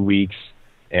 2 weeks,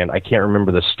 and I can't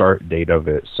remember the start date of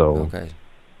it. So okay.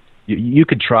 You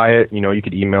could try it. You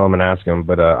could email them and ask them,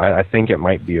 but I think it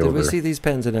might be over. Did we see these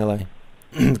pens in LA?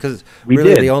 Because we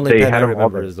really did. The only They pen I had them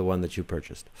remember is the one that you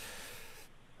purchased.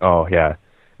 Oh yeah,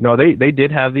 no, they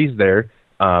did have these there.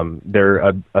 They're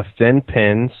a thin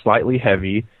pen, slightly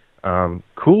heavy,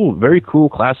 cool, very cool,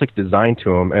 classic design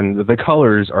to them, and the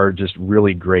colors are just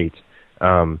really great.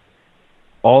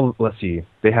 Let's see,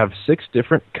 they have 6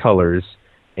 different colors,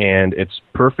 and it's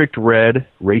perfect red,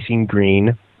 racing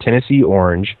green, Tennessee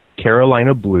orange,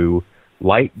 Carolina blue,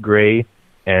 light gray,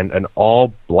 and an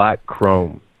all black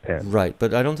chrome pen. Right,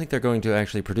 but I don't think they're going to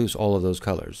actually produce all of those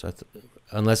colors.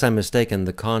 Unless I'm mistaken,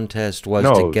 the contest was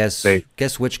to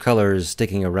guess which color is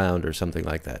sticking around or something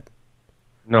like that.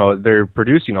 No, they're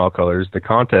producing all colors. The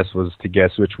contest was to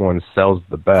guess which one sells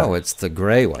the best. Oh, it's the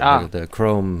gray one, the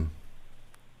chrome.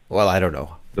 Well, I don't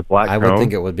know. The black chrome? I would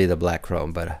think it would be the black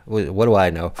chrome, but what do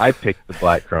I know? I picked the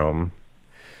black chrome.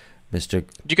 Mr. Do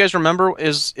you guys remember,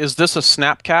 is this a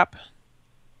snap cap?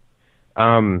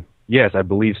 Yes, I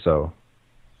believe so.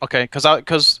 Okay,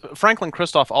 because Franklin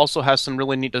Christoph also has some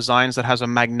really neat designs that has a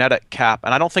magnetic cap,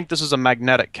 and I don't think this is a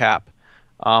magnetic cap.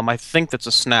 I think that's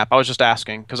a snap. I was just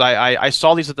asking, because I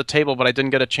saw these at the table, but I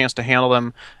didn't get a chance to handle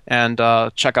them and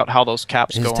check out how those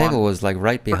caps go on. His table was like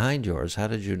right behind yours. How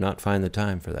did you not find the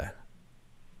time for that?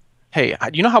 Hey,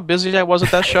 do you know how busy I was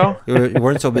at that show? You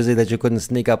weren't so busy that you couldn't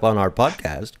sneak up on our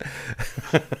podcast.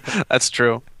 That's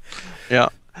true. Yeah.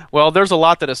 Well, there's a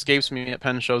lot that escapes me at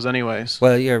pen shows anyways.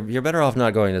 Well, you're better off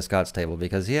not going to Scott's table,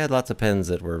 because he had lots of pens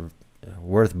that were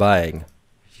worth buying.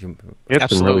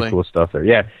 It's some really cool stuff there.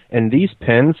 Yeah, and these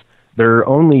pens, they're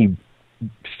only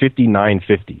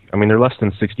 $59.50. I mean, they're less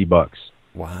than $60.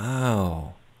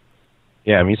 Wow.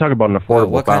 Yeah, I mean, you talk about an affordable.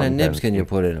 What kind of nibs can you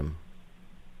put in them?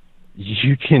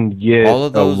 You can get all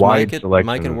of those a wide selection.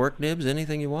 Mic and work nibs,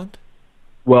 anything you want?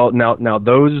 Well, now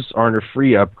those aren't a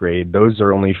free upgrade. Those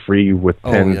are only free with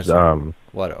pens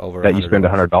what, over that you spend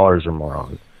 $100 or more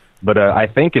on. But I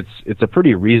think it's a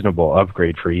pretty reasonable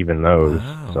upgrade for even those.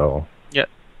 Wow. So yeah,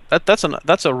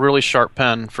 that's a really sharp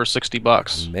pen for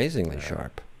 $60. Amazingly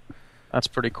sharp. That's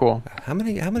pretty cool. How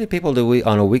many people do we,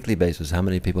 on a weekly basis, how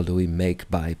many people do we make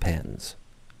buy pens?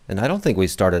 And I don't think we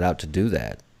started out to do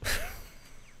that.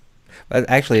 But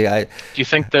actually, do you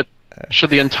think that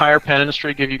should the entire pen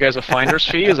industry give you guys a finder's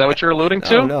fee? Is that what you're alluding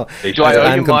to? Oh, no. Do I owe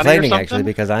I'm you money complaining or actually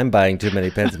because I'm buying too many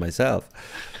pens myself.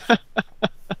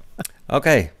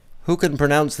 Okay, who can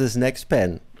pronounce this next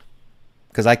pen?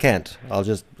 Because I can't. I'll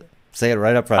just say it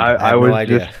right up front. I have was no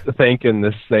idea. Just thinking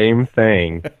the same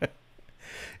thing.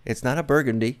 It's not a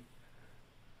burgundy.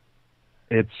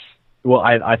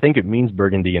 I think it means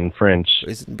burgundy in French.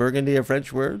 Isn't burgundy a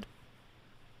French word?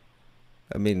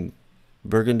 I mean,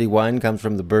 Burgundy wine comes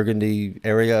from the Burgundy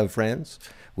area of France.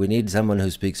 We need someone who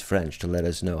speaks French to let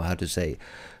us know how to say.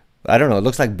 I don't know. It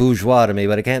looks like bourgeois to me,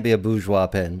 but it can't be a bourgeois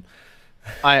pen.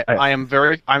 I'm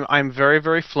very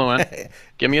fluent.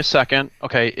 Give me a second.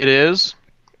 Okay, it is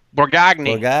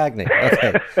Borgagni. Borgagni.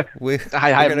 Okay.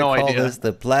 I have no call idea. This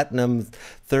the Platinum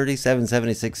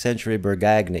 3776 Century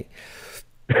Borgagni.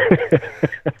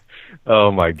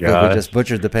 Oh my god! We just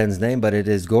butchered the pen's name, but it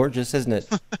is gorgeous, isn't it?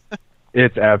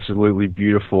 It's absolutely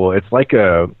beautiful. It's like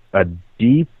a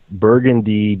deep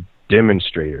burgundy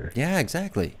demonstrator. Yeah,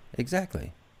 exactly.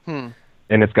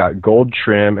 And it's got gold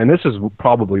trim, and this is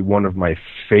probably one of my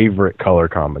favorite color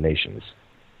combinations.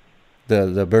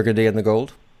 The burgundy and the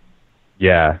gold?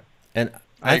 Yeah. And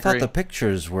I thought the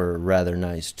pictures were rather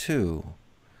nice, too.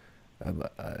 They're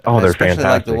especially fantastic.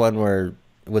 like the one where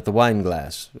with the wine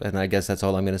glass, and I guess that's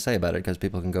all I'm going to say about it because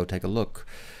people can go take a look.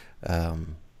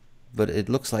 But it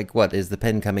looks like, what, is the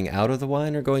pen coming out of the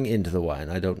wine or going into the wine?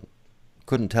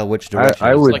 Couldn't tell which direction.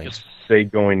 I would like say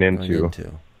going into.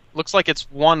 Looks like it's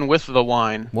one with the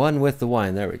wine. One with the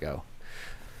wine. There we go.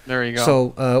 There you go.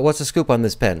 So, what's the scoop on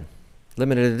this pen?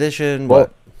 Limited edition? Well,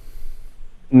 what?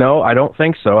 No, I don't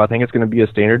think so. I think it's going to be a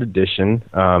standard edition.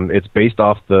 It's based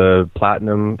off the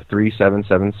Platinum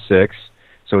 3776,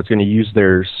 so it's going to use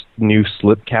their new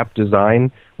slip cap design,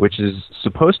 which is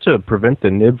supposed to prevent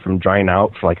the nib from drying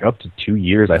out for like up to 2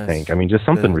 years, I think. I mean, just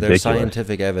something ridiculous. Their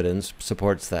scientific evidence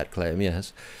supports that claim,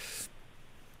 yes.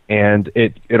 And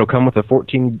it'll come with a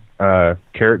 14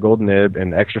 karat gold nib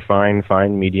and extra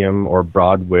fine, medium, or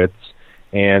broad widths,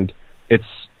 and it's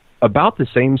about the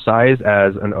same size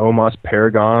as an Omos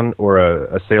Paragon or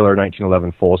a Sailor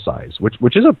 1911 full size,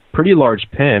 which is a pretty large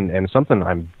pen and something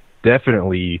I'm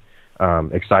definitely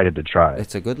excited to try.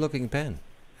 It's a good-looking pen,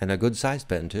 and a good-sized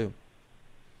pen, too.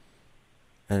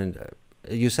 And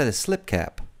you said a slip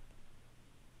cap.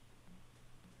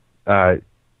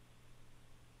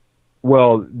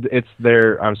 Well, it's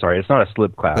their. I'm sorry, it's not a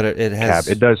slip cap. But it has.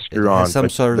 It does screw on. Some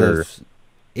sort of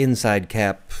inside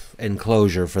cap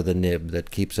enclosure for the nib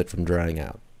that keeps it from drying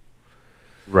out.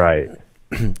 Right.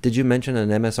 Did you mention an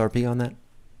MSRP on that?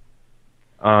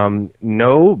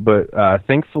 No, but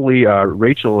thankfully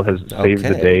Rachel has saved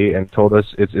the day and told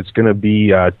us it's going to be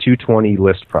 $220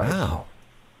 list price. Wow,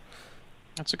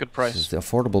 that's a good price. This is the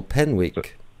affordable pen week. So,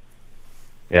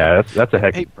 yeah, that's a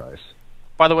heck of a price.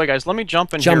 By the way, guys, let me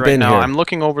jump in here right now. I'm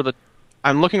looking over the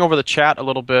chat a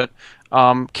little bit.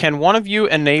 Can one of you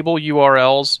enable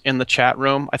URLs in the chat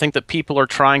room? I think that people are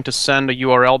trying to send a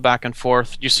URL back and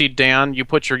forth. You see, Dan, you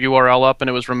put your URL up and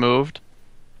it was removed.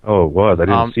 Oh, it was. I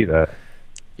didn't see that.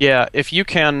 Yeah, if you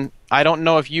can, I don't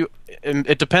know if you.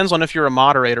 It depends on if you're a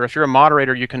moderator. If you're a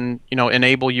moderator, you can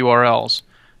enable URLs.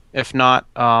 If not,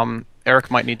 Eric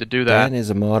might need to do that. Dan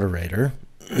is a moderator.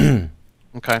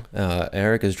 Okay.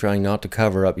 Eric is trying not to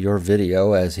cover up your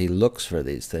video as he looks for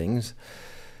these things.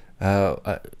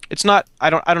 It's not. I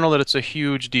don't know that it's a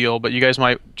huge deal, but you guys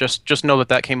might just know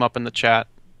that came up in the chat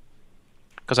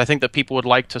because I think that people would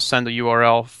like to send a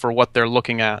URL for what they're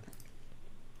looking at.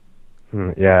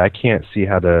 Yeah, I can't see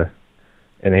how to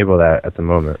enable that at the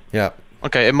moment. Yeah.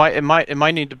 Okay. It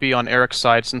might need to be on Eric's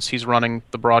side since he's running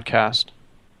the broadcast.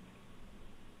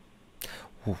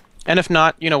 And if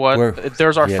not, you know what?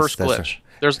 There's our first glitch.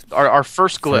 There's our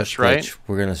first glitch, right?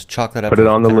 We're going to chalk that up. Put it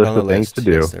on the list of things to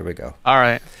do. Yes, there we go. All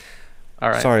right.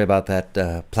 Sorry about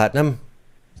that, Platinum.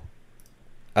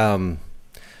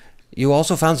 You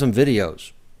also found some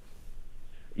videos.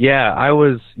 Yeah, I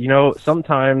was,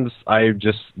 sometimes I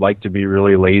just like to be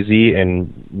really lazy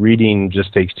and reading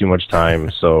just takes too much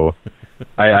time. So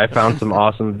I found some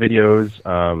awesome videos.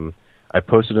 I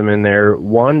posted them in there.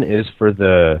 One is for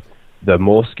the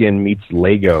Moleskine meets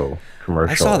Lego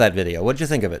commercial. I saw that video. What did you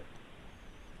think of it?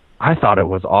 I thought it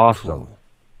was awesome. Cool.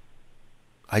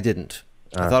 I didn't.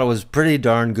 I thought it was pretty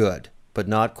darn good, but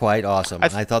not quite awesome.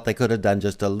 I thought they could have done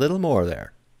just a little more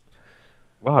there.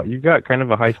 Wow, you've got kind of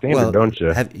a high standard, don't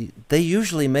you? They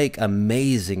usually make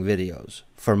amazing videos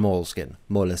for Moleskine,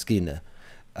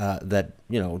 that,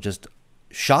 just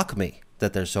shock me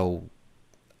that they're so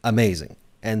amazing.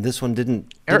 And this one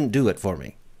didn't do it for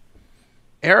me.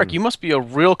 Eric, you must be a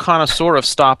real connoisseur of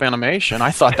stop animation.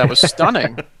 I thought that was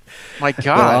stunning. My gosh.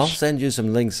 Well, I'll send you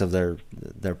some links of their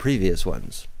previous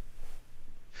ones.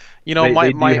 They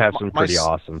do have some pretty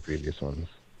awesome previous ones.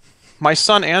 My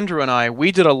son Andrew and I,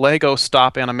 we did a Lego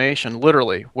stop animation,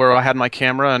 literally, where I had my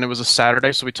camera and it was a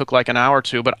Saturday, so we took like an hour or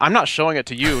two. But I'm not showing it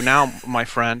to you now, my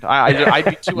friend. I'd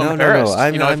be too embarrassed.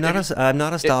 No. I'm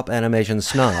not a stop animation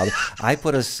snob. I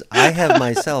have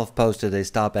myself posted a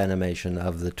stop animation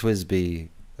of the TWSBI.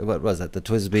 What was it? The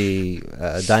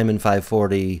TWSBI Diamond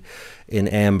 540 in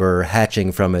amber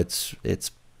hatching from its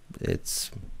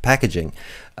packaging,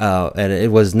 and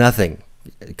it was nothing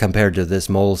compared to this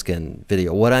Moleskine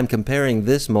video. What I'm comparing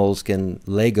this Moleskine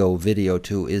Lego video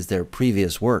to is their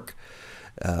previous work.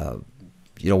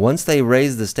 once they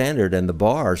raised the standard and the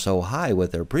bar so high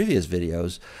with their previous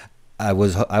videos, I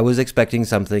was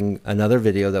expecting another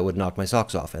video that would knock my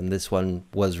socks off, and this one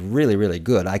was really, really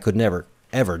good. I could never,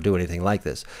 ever do anything like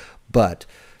this, but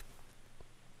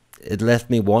it left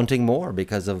me wanting more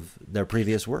because of their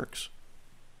previous works.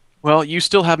 Well, you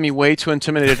still have me way too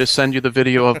intimidated to send you the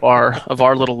video of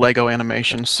our little Lego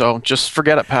animation, so just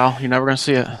forget it, pal. You're never going to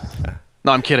see it.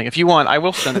 No, I'm kidding. If you want, I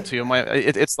will send it to you.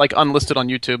 It's like unlisted on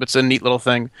YouTube. It's a neat little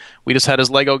thing. We just had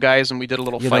his Lego guys, and we did a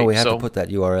little fight. We have to put that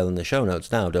URL in the show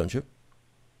notes now, don't you?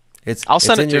 I'll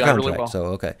send it to you. Contract, I really will. So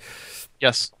okay.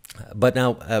 Yes. But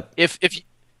now, if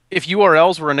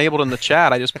URLs were enabled in the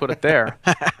chat, I just put it there.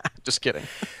 Just kidding.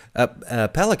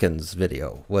 Pelican's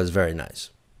video was very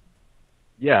nice.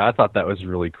 Yeah, I thought that was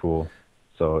really cool.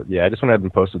 So, yeah, I just went ahead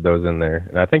and posted those in there.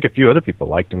 And I think a few other people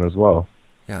liked them as well.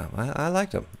 Yeah, I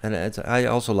liked them. And I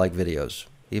also like videos,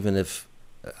 even if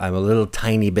I'm a little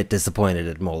tiny bit disappointed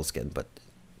at Moleskine. But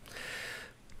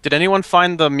did anyone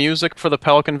find the music for the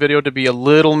Pelican video to be a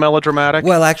little melodramatic?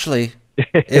 Well, actually,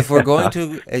 if we're going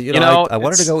to, I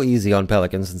wanted to go easy on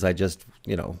Pelican since I just,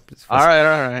 all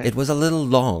right. It was a little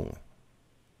long.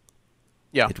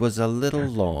 Yeah. It was a little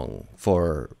long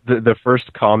for... The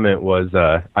first comment was,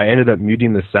 I ended up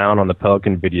muting the sound on the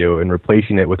Pelican video and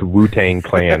replacing it with Wu-Tang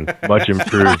Clan. Much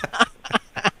improved.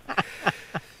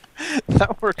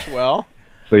 That works well.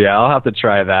 So yeah, I'll have to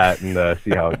try that and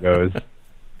see how it goes.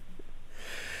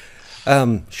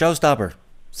 Showstopper.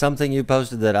 Something you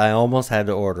posted that I almost had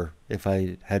to order. If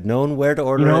I had known where to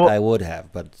order it, I would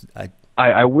have. But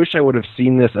I wish I would have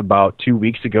seen this about 2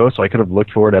 weeks ago, so I could have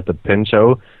looked for it at the pen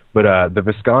show. But the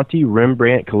Visconti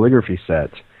Rembrandt calligraphy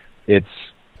set,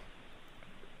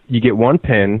 you get one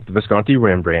pen, the Visconti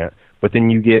Rembrandt, but then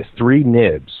you get 3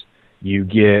 nibs. You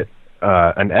get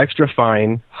an extra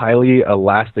fine, highly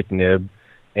elastic nib,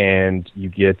 and you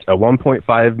get a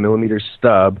 1.5 millimeter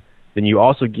stub. Then you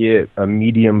also get a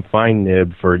medium fine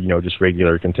nib for just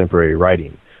regular contemporary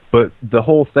writing. But the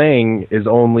whole thing is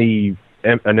only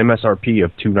an MSRP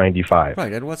of $295.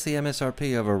 Right, and what's the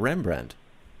MSRP of a Rembrandt?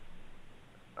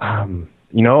 I don't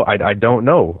know.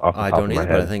 I don't either,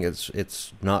 but I think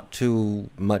it's not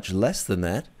too much less than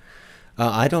that.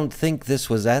 I don't think this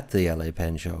was at the LA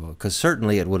Pen Show, because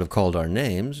certainly it would have called our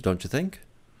names, don't you think?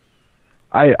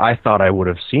 I thought I would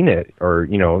have seen it or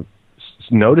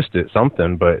noticed it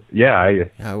something, but yeah,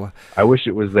 I wish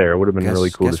it was there. It would have been really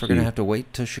cool to see. Guess we're going to have to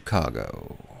wait to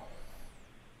Chicago.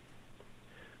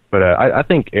 But I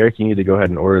think, Eric, you need to go ahead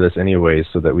and order this anyways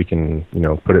so that we can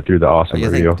put it through the awesome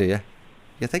review. Do you?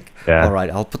 You think? Yeah. All right,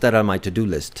 I'll put that on my to-do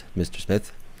list, Mr.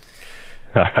 Smith.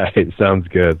 All right, sounds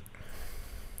good.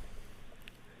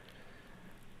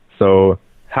 So,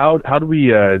 how do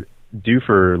we do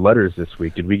for letters this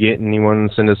week? Did we get anyone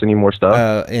send us any more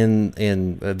stuff?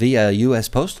 Via U.S.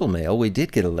 postal mail, we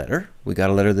did get a letter. We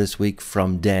got a letter this week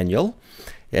from Daniel,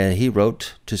 and he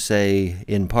wrote to say,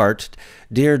 in part,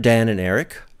 "Dear Dan and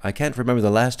Eric, I can't remember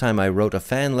the last time I wrote a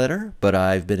fan letter, but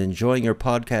I've been enjoying your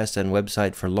podcast and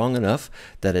website for long enough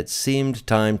that it seemed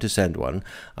time to send one.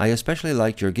 I especially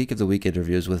liked your Geek of the Week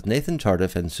interviews with Nathan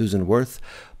Tardif and Susan Worth,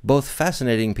 both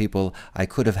fascinating people I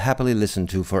could have happily listened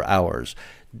to for hours."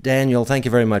 Daniel, thank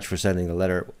you very much for sending the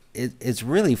letter. It's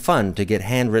really fun to get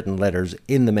handwritten letters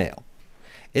in the mail.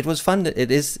 It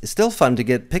is still fun to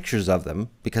get pictures of them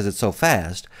because it's so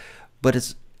fast,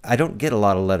 but I don't get a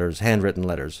lot of letters, handwritten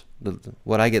letters.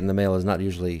 What I get in the mail is not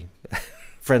usually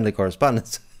friendly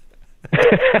correspondence.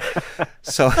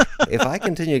 So if I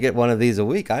continue to get one of these a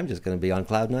week, I'm just going to be on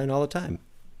cloud 9 all the time.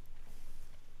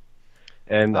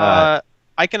 And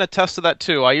I can attest to that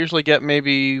too. I usually get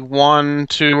maybe 1,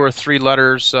 2, or 3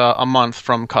 letters a month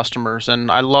from customers,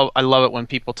 and I love it when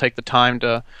people take the time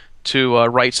to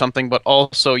write something. But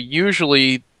also,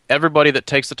 usually everybody that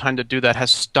takes the time to do that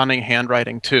has stunning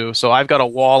handwriting too. So I've got a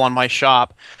wall on my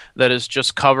shop that is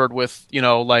just covered with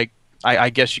I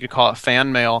guess you could call it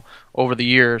fan mail over the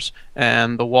years,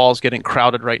 and the wall's getting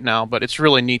crowded right now. But it's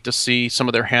really neat to see some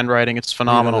of their handwriting. It's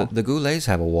phenomenal. The Goulets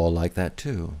have a wall like that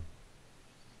too.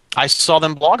 I saw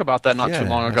them blog about that not too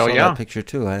long ago. I saw that picture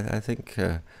too. I think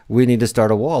we need to start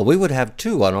a wall. We would have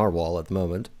 2 on our wall at the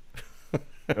moment.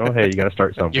 Oh, hey, you got to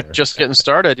start somewhere. You're just getting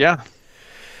started, yeah.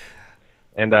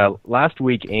 And last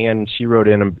week, Anne, she wrote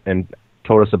in and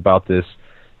told us about this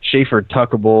Schaefer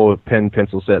tuckable pen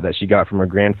pencil set that she got from her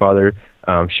grandfather.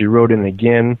 She wrote in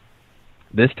again.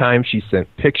 This time she sent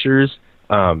pictures.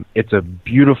 It's a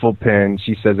beautiful pen.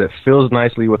 She says it fills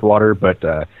nicely with water,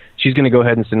 but she's going to go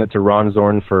ahead and send it to Ron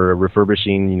Zorn for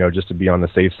refurbishing, just to be on the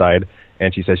safe side.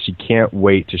 And she says she can't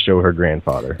wait to show her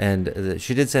grandfather. And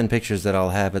she did send pictures that I'll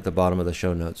have at the bottom of the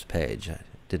show notes page.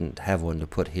 didn't have one to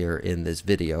put here in this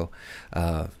video.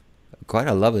 Quite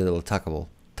a lovely little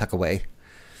tuckaway.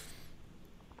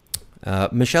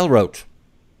 Michelle wrote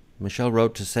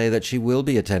to say that she will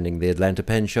be attending the Atlanta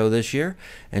Pen Show this year,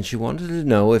 and she wanted to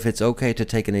know if it's okay to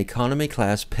take an economy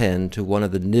class pen to one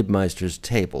of the Nibmeister's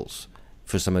tables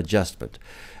for some adjustment.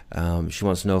 She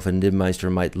wants to know if a Nibmeister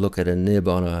might look at a nib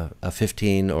on a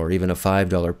 $15 or even a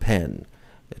 $5 pen.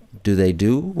 Do they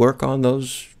do work on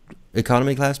those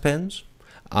economy class pens?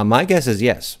 My guess is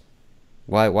yes.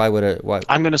 Why would it? Why?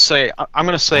 I'm going to say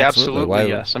absolutely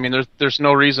yes. I mean, there's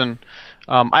no reason.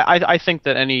 I think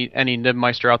that any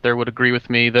Nibmeister out there would agree with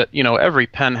me that every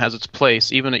pen has its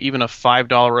place. Even a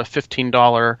 $5 or a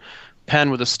 $15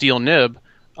 pen with a steel nib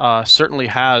certainly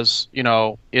has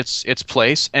its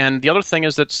place. And the other thing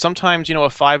is that sometimes a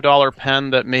 $5 pen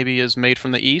that maybe is made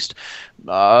from the East,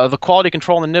 the quality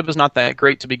control on the nib is not that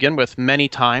great to begin with. Many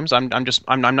times, I'm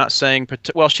not saying.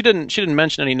 Well, she didn't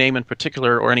mention any name in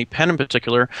particular or any pen in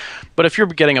particular, but if you're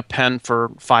getting a pen for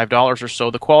 $5 or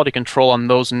so, the quality control on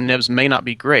those nibs may not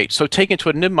be great. So taking it to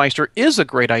a Nibmeister is a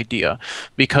great idea,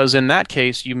 because in that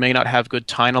case you may not have good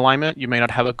tine alignment, you may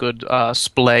not have a good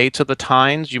splay to the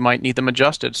tines, you might need them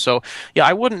adjusted. So yeah,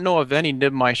 I wouldn't know of any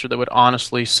Nibmeister that would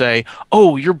honestly say,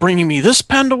 "Oh, you're bringing me this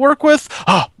pen to work with?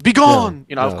 Be gone!"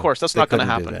 Of course, that's not going to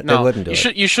happen. No,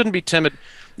 you shouldn't be timid.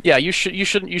 Yeah, you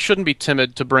shouldn't be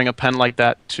timid to bring a pen like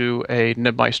that to a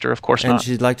Nibmeister. Of course not. And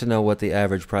she'd like to know what the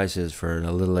average price is for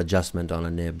a little adjustment on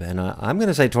a nib, and I'm going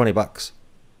to say $20.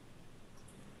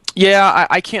 Yeah,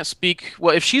 I can't speak.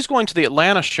 Well, if she's going to the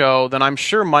Atlanta show, then I'm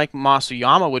sure Mike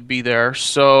Masuyama would be there.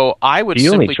 So I would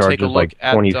simply take a look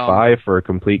at. He only charges like $25 for a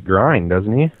complete grind,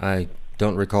 doesn't he? I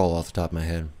don't recall off the top of my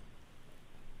head.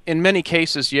 In many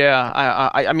cases, yeah.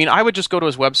 I mean, I would just go to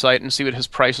his website and see what his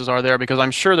prices are there, because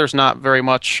I'm sure there's not very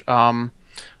much.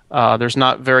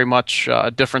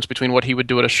 Difference between what he would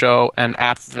do at a show and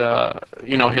at the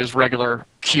his regular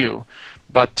queue.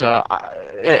 But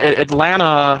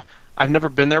Atlanta, I've never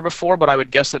been there before, but I would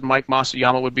guess that Mike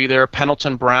Masuyama would be there.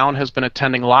 Pendleton Brown has been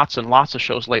attending lots and lots of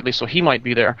shows lately, so he might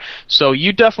be there. So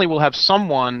you definitely will have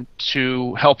someone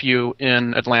to help you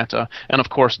in Atlanta. And of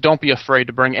course, don't be afraid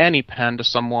to bring any pen to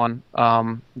someone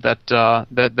that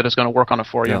is going to work on it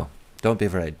for you. No, don't be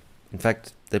afraid. In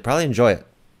fact, they probably enjoy it.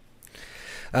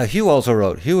 Hugh also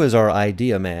wrote. Hugh is our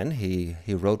idea man. He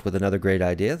wrote with another great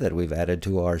idea that we've added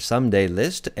to our someday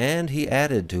list, and he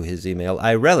added to his email,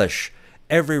 "I relish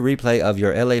every replay of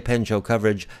your LA Pen Show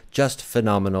coverage, just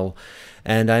phenomenal."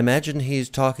 And I imagine he's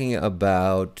talking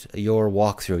about your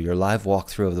walkthrough, your live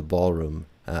walkthrough of the ballroom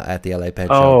at the LA Pen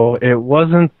Show. Oh, it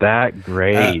wasn't that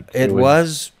great. It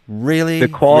was really... The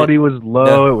quality was low,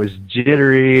 no, it was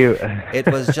jittery. It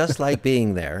was just like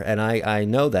being there, and I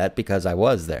know that because I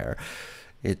was there.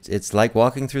 It's like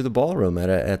walking through the ballroom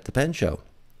at the Pen Show.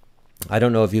 I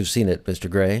don't know if you've seen it, Mr.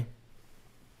 Gray.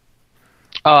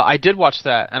 I did watch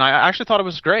that, and I actually thought it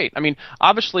was great. I mean,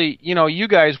 obviously, you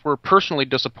guys were personally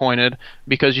disappointed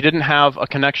because you didn't have a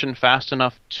connection fast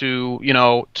enough to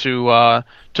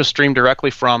stream directly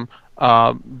from.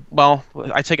 Well,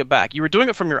 I take it back. You were doing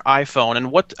it from your iPhone,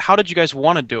 and how did you guys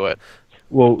want to do it?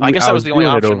 Well, I guess that was the only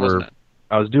option, wasn't it?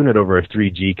 I was doing it over a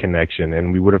 3G connection,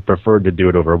 and we would have preferred to do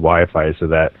it over Wi-Fi so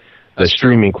that the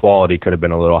streaming quality could have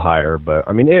been a little higher. But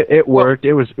I mean, it worked.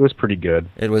 It was pretty good.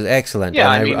 It was excellent.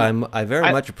 Yeah, and I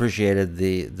very much appreciated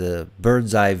the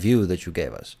bird's eye view that you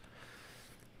gave us.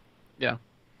 Yeah.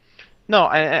 No,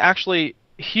 actually,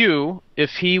 Hugh,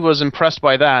 if he was impressed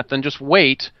by that, then just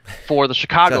wait for the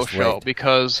Chicago show,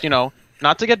 because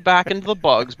not to get back into the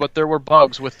bugs, but there were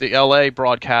bugs with the LA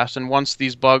broadcast, and once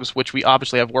these bugs, which we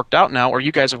obviously have worked out now, or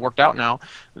you guys have worked out now,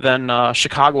 then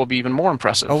Chicago will be even more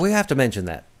impressive. Oh, we have to mention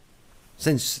that.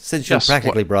 Since you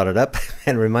practically brought it up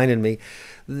and reminded me,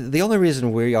 the only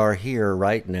reason we are here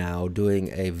right now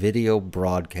doing a video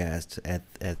broadcast at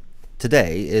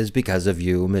today is because of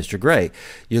you, Mr. Gray.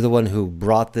 You're the one who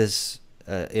brought this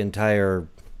entire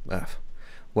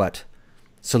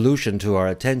solution to our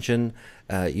attention.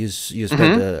 You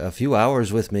spent a few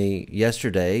hours with me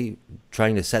yesterday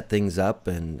trying to set things up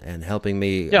and helping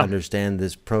me understand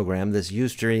this program. This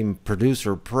Ustream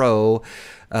Producer Pro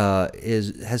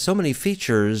has so many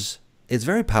features. It's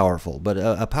very powerful, but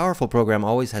a powerful program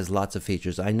always has lots of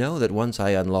features. I know that once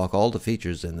I unlock all the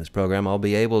features in this program, I'll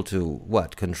be able to,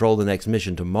 control the next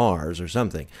mission to Mars or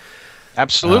something.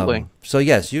 Absolutely. So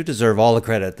yes, you deserve all the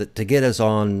credit to get us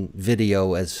on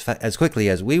video as quickly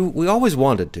as we always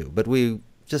wanted to, but we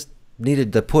just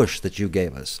needed the push that you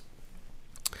gave us.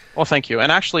 Well, thank you.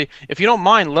 And actually, if you don't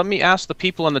mind, let me ask the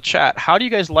people in the chat, how do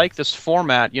you guys like this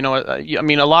format? You know, I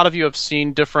mean, a lot of you have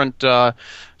seen different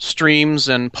streams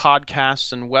and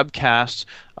podcasts and webcasts.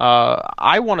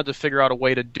 I wanted to figure out a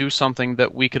way to do something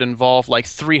that we could involve like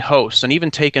 3 hosts and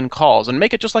even take in calls and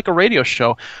make it just like a radio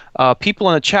show. People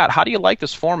in the chat, how do you like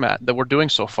this format that we're doing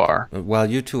so far? While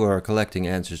you two are collecting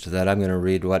answers to that, I'm going to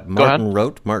read what Martin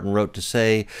wrote. Martin wrote to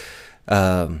say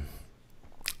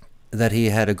that he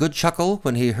had a good chuckle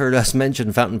when he heard us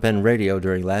mention Fountain Pen Radio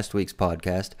during last week's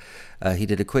podcast. He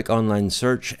did a quick online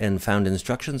search and found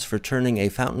instructions for turning a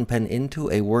fountain pen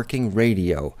into a working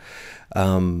radio.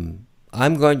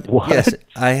 Yes,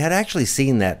 I had actually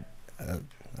seen that.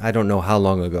 I don't know how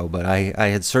long ago, but I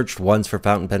had searched once for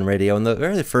Fountain Pen Radio, and the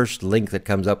very first link that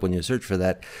comes up when you search for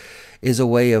that is a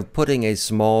way of putting a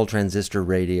small transistor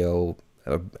radio,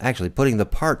 actually putting the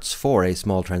parts for a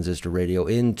small transistor radio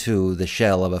into the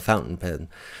shell of a fountain pen.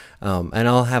 And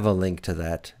I'll have a link to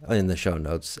that in the show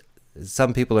notes.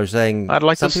 Some people are saying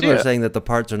saying that the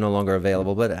parts are no longer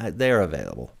available, but they're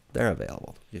available. They're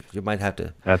available. You might have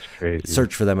to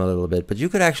search for them a little bit, but you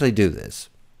could actually do this.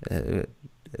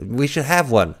 We should have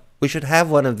one. We should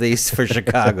have one of these for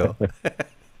Chicago.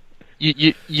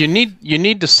 You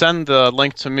need to send the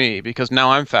link to me because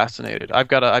now I'm fascinated. I've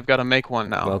got to make one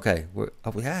now. Okay.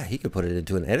 Yeah, he could put it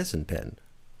into an Edison pen.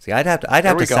 See, I'd have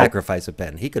to sacrifice a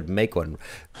pen. He could make one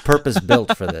purpose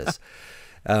built for this.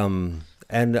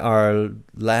 And our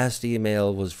last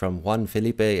email was from Juan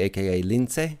Felipe, aka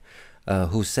Lince,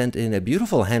 who sent in a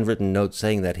beautiful handwritten note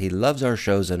saying that he loves our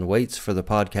shows and waits for the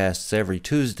podcasts every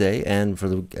Tuesday and for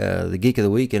the Geek of the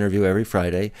Week interview every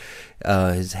Friday.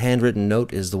 His handwritten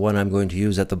note is the one I'm going to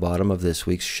use at the bottom of this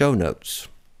week's show notes.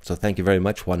 So thank you very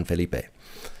much, Juan Felipe.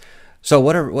 So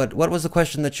what was the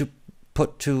question that you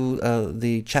put to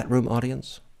the chat room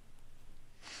audience?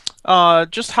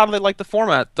 Just how do they like the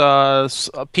format?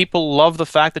 People love the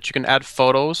fact that you can add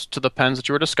photos to the pens that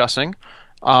you were discussing.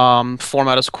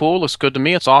 Format is cool, looks good to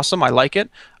me, it's awesome, I like it.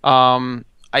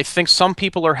 I think some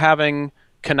people are having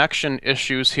connection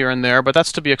issues here and there, but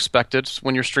that's to be expected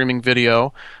when you're streaming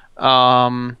video.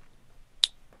 Doing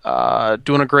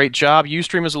a great job.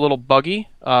 Ustream is a little buggy.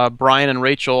 Brian and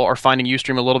Rachel are finding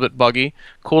Ustream a little bit buggy.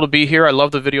 Cool to be here. I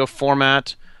love the video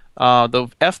format. The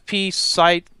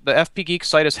FPGeeks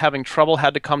site is having trouble.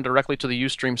 Had to come directly to the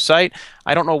Ustream site.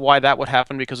 I don't know why that would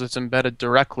happen because it's embedded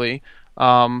directly.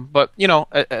 But you know,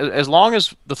 as long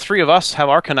as the 3 of us have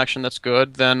our connection that's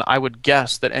good, then I would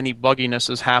guess that any bugginess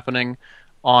is happening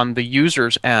on the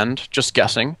user's end. Just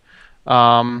guessing.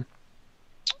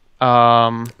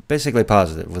 Basically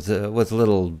positive, with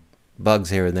little bugs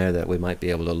here and there that we might be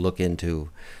able to look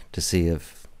into to see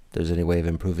if there's any way of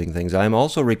improving things. I'm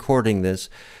also recording this.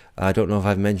 I don't know if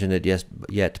I've mentioned it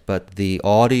yet, but the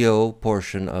audio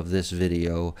portion of this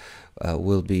video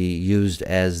will be used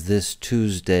as this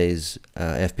Tuesday's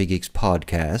FPGeeks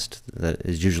podcast that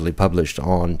is usually published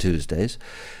on Tuesdays,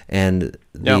 and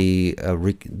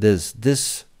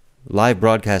this live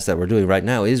broadcast that we're doing right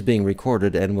now is being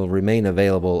recorded and will remain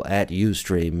available at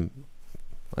Ustream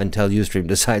until Ustream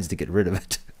decides to get rid of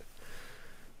it.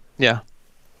 Yeah.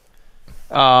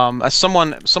 As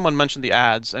someone mentioned the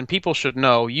ads, and people should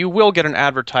know, you will get an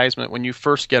advertisement when you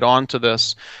first get onto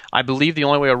this. I believe the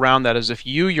only way around that is if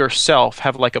you yourself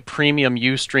have like a premium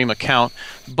Ustream account,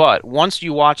 but once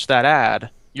you watch that ad,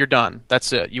 you're done.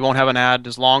 That's it. You won't have an ad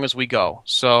as long as we go.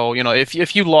 So, you know,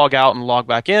 if you log out and log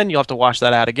back in, you'll have to watch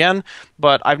that ad again,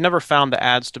 but I've never found the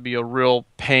ads to be a real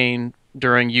pain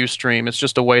during Ustream. It's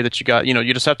just a way that you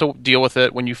just have to deal with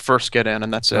it when you first get in,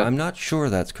 and that's it. I'm not sure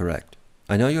that's correct.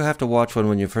 I know you have to watch one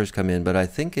when you first come in, but I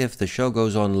think if the show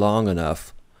goes on long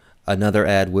enough, another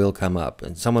ad will come up,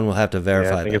 and someone will have to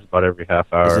verify that. I think it's about every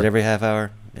half hour. Is it every half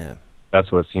hour? Yeah.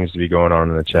 That's what seems to be going on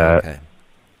in the chat.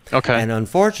 Okay. And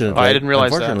unfortunately, I didn't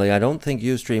realize I don't think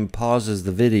Ustream pauses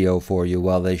the video for you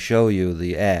while they show you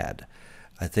the ad.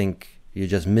 I think you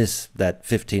just miss that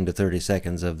 15 to 30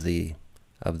 seconds of the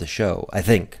show. I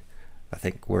think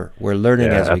we're learning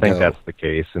as we go. I think that's the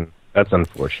case, and that's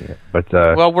unfortunate.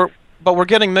 But we're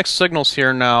getting mixed signals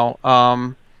here now.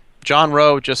 John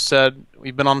Rowe just said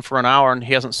we've been on for an hour and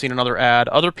he hasn't seen another ad.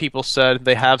 Other people said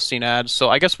they have seen ads, so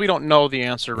I guess we don't know the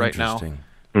answer right now.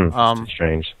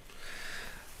 Strange.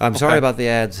 I'm sorry about the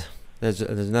ads. There's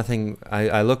nothing.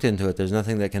 I looked into it. There's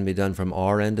nothing that can be done from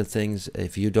our end of things.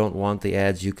 If you don't want the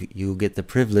ads, you get the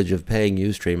privilege of paying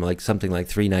Ustream like something like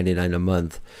 $3.99 a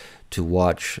month to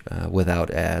watch without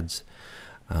ads.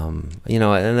 You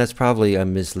know, and that's probably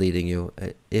I'm misleading you.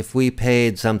 If we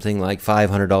paid something like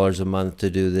 $500 a month to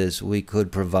do this, we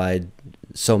could provide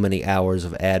so many hours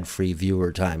of ad-free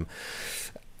viewer time.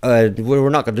 We're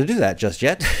not going to do that just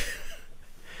yet.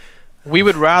 We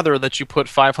would rather that you put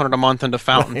 $500 a month into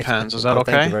fountain pens. Is that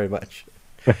okay? Thank you very much.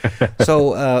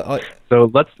 So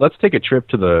let's take a trip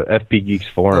to the FP Geeks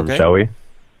forum, okay. shall we?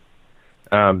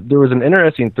 There was an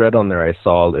interesting thread on there I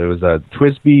saw. It was a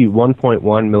TWSBI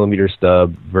 1.1 millimeter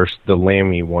stub versus the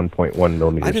Lamy 1.1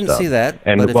 millimeter stub. I didn't see that,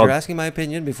 and but if you're asking my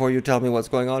opinion before you tell me what's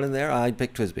going on in there, I'd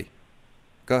pick TWSBI.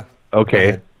 Go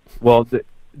ahead. Well,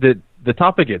 the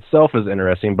topic itself is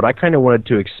interesting, but I kind of wanted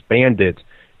to expand it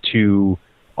to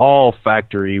all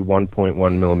factory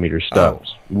 1.1 millimeter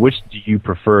stubs. Oh. Which do you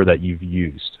prefer that you've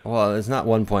used? Well, it's not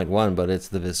 1.1, but it's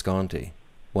the Visconti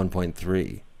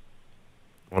 1.3.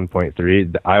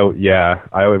 1.3.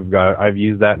 I've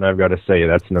used that, and I've got to say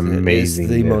that's an amazing.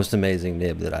 It's the nib. most amazing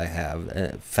nib that I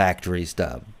have. Factory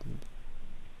stub.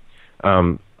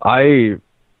 I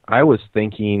was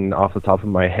thinking off the top of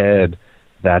my head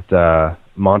that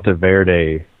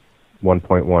Monteverde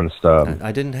 1.1 stub.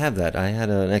 I didn't have that. I had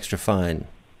an extra fine.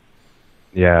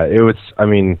 Yeah, it was. I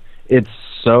mean, it's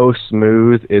so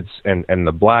smooth. And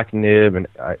the black nib, and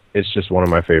it's just one of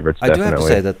my favorites. I definitely. do have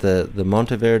to say that the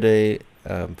Monteverde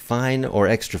fine or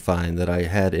extra fine that I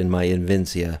had in my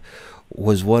Invincia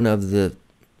was one of the.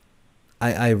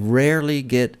 I rarely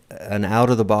get an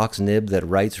out-of-the-box nib that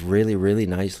writes really, really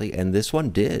nicely, and this one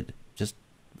did. Just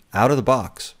out of the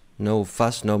box. No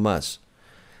fuss, no muss.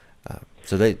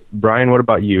 Brian, what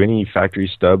about you? Any factory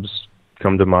stubs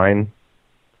come to mind?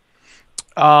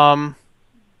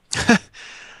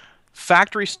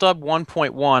 Factory stub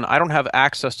 1.1. I don't have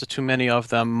access to too many of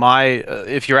them.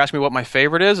 If you're asking me what my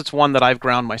favorite is, it's one that I've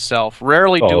ground myself.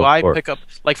 Rarely do I pick up,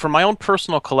 like for my own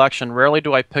personal collection, rarely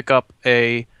do I pick up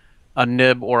a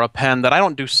nib or a pen that I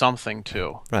don't do something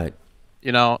to. Right.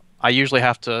 You know, I usually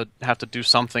have to do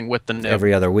something with the nib.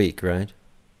 Every other week, right?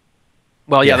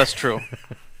 Well, yeah, that's true.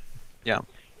 Yeah.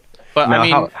 But now,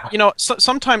 I mean, you know,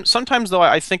 sometimes though,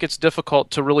 I think it's difficult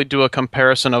to really do a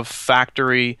comparison of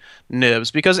factory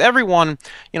nibs because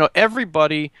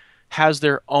everybody has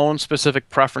their own specific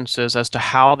preferences as to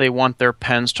how they want their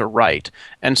pens to write.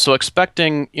 And so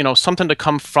expecting, something to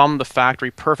come from the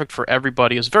factory perfect for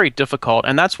everybody is very difficult.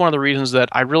 And that's one of the reasons that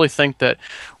I really think that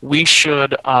we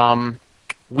should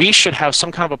have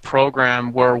some kind of a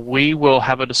program where we will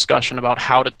have a discussion about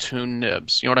how to tune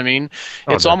nibs. You know what I mean?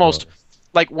 It's almost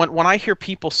like when I hear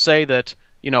people say that,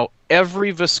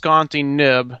 every Visconti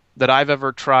nib that I've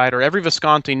ever tried or every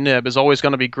Visconti nib is always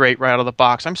going to be great right out of the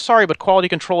box. I'm sorry, but quality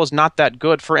control is not that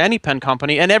good for any pen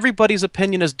company, and everybody's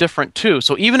opinion is different too.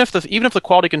 So even if the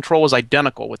quality control is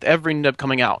identical with every nib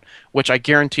coming out, which I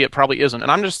guarantee it probably isn't,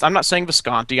 and I'm not saying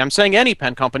Visconti, I'm saying any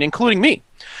pen company, including me.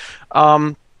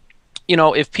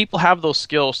 If people have those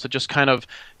skills to just kind of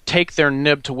take their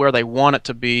nib to where they want it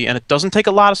to be, and it doesn't take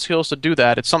a lot of skills to do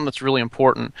that. It's something that's really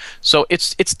important. So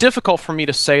it's difficult for me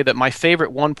to say that my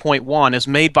favorite 1.1 is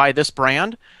made by this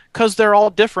brand because they're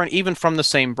all different even from the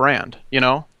same brand,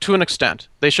 to an extent.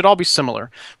 They should all be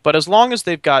similar. But as long as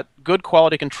they've got good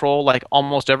quality control like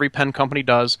almost every pen company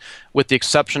does, with the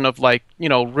exception of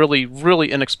really,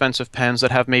 really inexpensive pens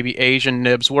that have maybe Asian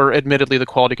nibs where admittedly the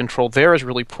quality control there is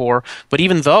really poor, but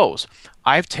even those,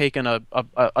 I've taken a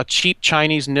cheap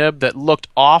Chinese nib that looked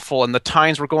awful and the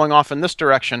tines were going off in this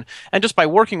direction, and just by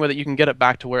working with it you can get it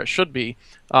back to where it should be.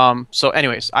 So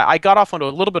anyways, I got off onto a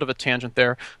little bit of a tangent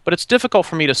there, but it's difficult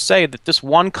for me to say that this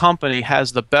one company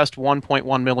has the best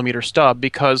 1.1 millimeter stub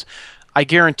because I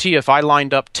guarantee if I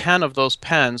lined up 10 of those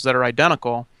pens that are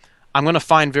identical, I'm going to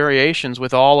find variations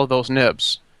with all of those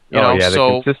nibs.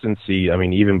 The consistency, I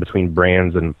mean, even between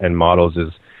brands and models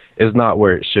is not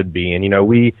where it should be. And,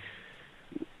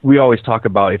 we always talk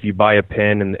about if you buy a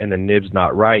pen and the nib's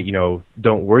not right,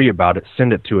 don't worry about it.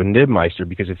 Send it to a nibmeister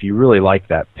because if you really like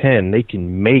that pen, they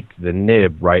can make the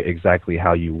nib right exactly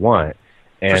how you want.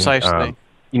 And, precisely.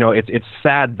 It's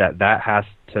sad that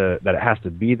it has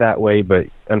to be that way, but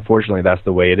unfortunately that's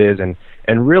the way it is.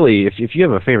 And really, if you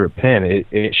have a favorite pen,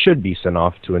 it should be sent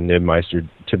off to a nibmeister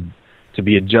to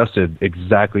be adjusted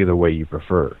exactly the way you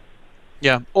prefer.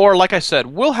 Yeah, or like I said,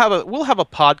 we'll have a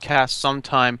podcast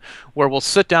sometime where we'll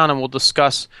sit down and we'll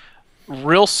discuss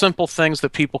real simple things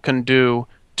that people can do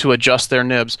to adjust their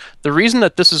nibs. The reason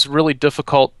that this is really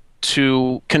difficult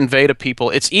to convey to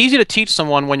people, it's easy to teach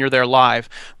someone when you're there live,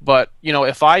 but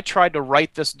if I tried to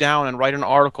write this down and write an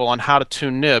article on how to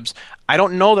tune nibs, I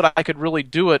don't know that I could really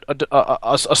do it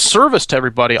a service to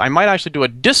everybody. I might actually do a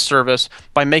disservice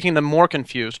by making them more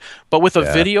confused. But with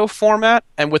a video format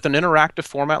and with an interactive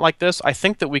format like this, I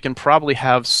think that we can probably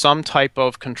have some type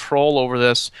of control over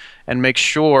this and make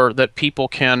sure that people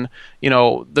can,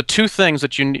 the two things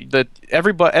that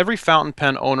every fountain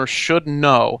pen owner should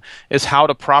know is how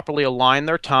to properly align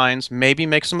their tines, maybe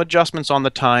make some adjustments on the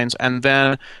tines, and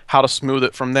then how to smooth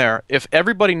it from there. If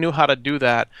everybody knew how to do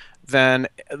that, then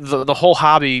the whole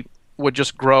hobby would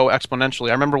just grow exponentially.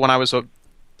 I remember when I was an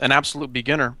absolute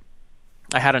beginner,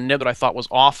 I had a nib that I thought was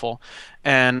awful,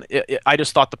 and I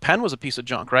just thought the pen was a piece of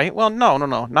junk, right? Well, no,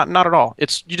 not at all.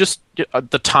 It's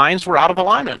the tines were out of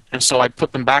alignment, and so I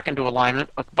put them back into alignment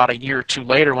about a year or two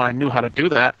later when I knew how to do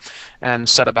that, and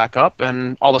set it back up,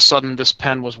 and all of a sudden this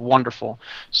pen was wonderful.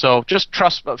 So just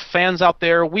trust fans out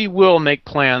there. We will make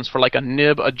plans for like a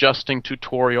nib adjusting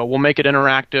tutorial. We'll make it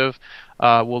interactive.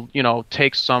 We'll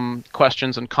take some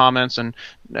questions and comments, and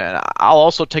I'll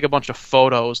also take a bunch of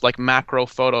photos, like macro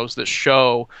photos that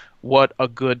show what a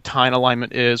good tine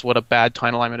alignment is, what a bad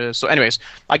tine alignment is. So anyways,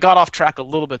 I got off track a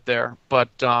little bit there, but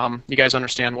you guys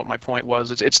understand what my point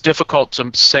was. It's difficult to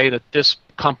say that this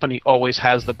company always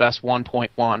has the best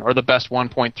 1.1 or the best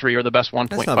 1.3 or the best 1.5.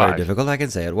 That's not very difficult. I can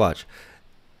say it. Watch.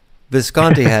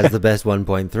 Visconti has the best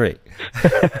 1.3.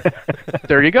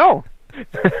 There you go.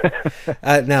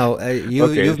 Now,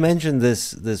 you've mentioned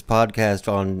this podcast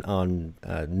on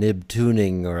nib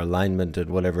tuning or alignment and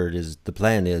whatever it is the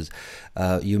plan is.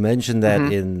 You mentioned that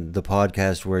in the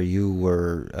podcast where you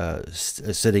were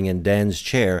sitting in Dan's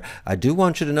chair. I do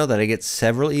want you to know that I get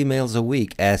several emails a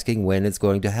week asking when it's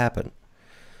going to happen.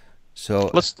 So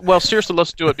seriously,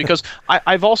 let's do it, because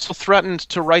I've also threatened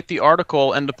to write the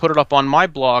article and to put it up on my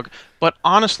blog. But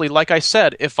honestly, like I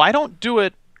said, if I don't do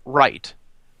it right,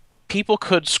 people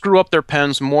could screw up their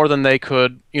pens more than they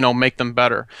could, make them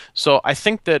better. So I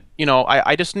think that,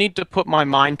 I just need to put my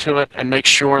mind to it and make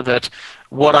sure that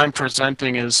what I'm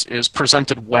presenting is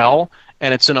presented well,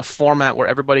 and it's in a format where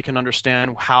everybody can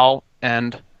understand how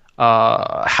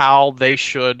they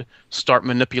should start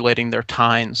manipulating their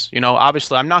tines.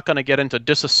 Obviously, I'm not going to get into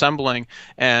disassembling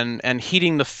and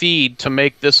heating the feed to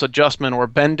make this adjustment or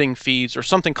bending feeds or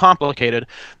something complicated.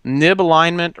 Nib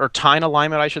alignment, or tine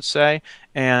alignment, I should say,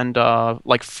 and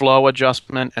like flow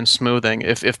adjustment and smoothing.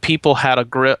 If people had a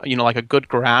grip, like a good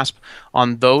grasp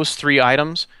on those three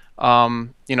items, they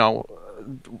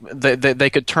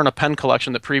could turn a pen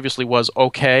collection that previously was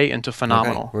okay into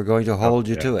phenomenal. Okay. We're going to hold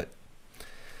you to it.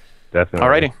 Definitely.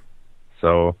 Alrighty.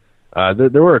 So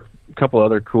there were a couple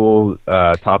other cool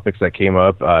topics that came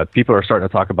up. People are starting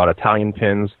to talk about Italian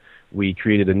pins. We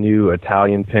created a new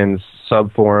Italian pins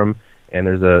subforum, and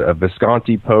there's a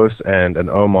Visconti post and an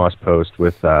Omos post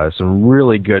with some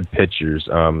really good pictures.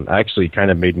 Actually kind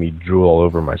of made me drool all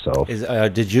over myself.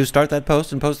 Did you start that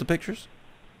post and post the pictures?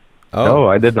 Oh. No,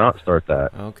 I did not start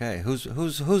that. Okay.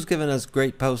 Who's given us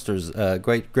great posters,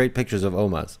 great pictures of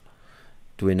Omos?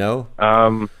 Do we know?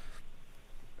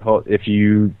 If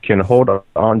you can hold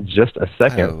on just a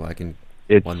second. Oh, I can.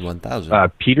 It's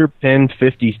 1,000. Peter Pen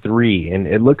 53, and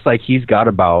it looks like he's got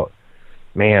about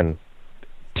 10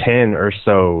 or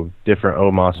so different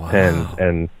Omos pens,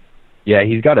 and yeah,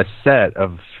 he's got a set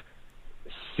of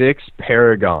 6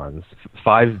 Paragons,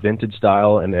 5 vintage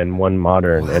style and 1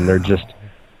 modern, and they're just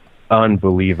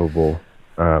unbelievable.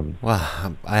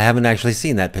 Wow, I haven't actually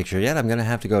seen that picture yet. I'm going to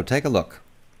have to go take a look.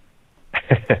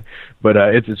 But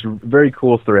it's a very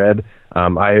cool thread.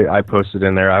 I posted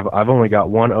in there. I've only got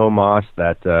one Omos,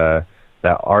 that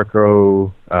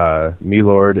Arcro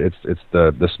Milord. It's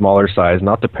the smaller size,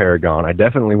 not the Paragon. I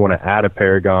definitely want to add a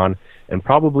Paragon, and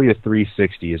probably a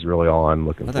 360 is really all I'm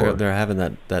looking for. They're having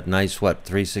that nice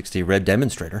 360 red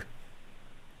demonstrator.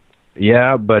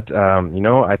 Yeah, but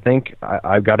I think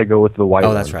I've got to go with the white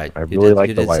one. Oh, that's right. I really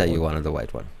like the white one. You did say you wanted the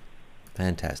white one.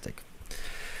 Fantastic.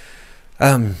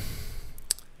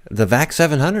 The VAC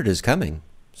 700 is coming,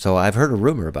 so I've heard a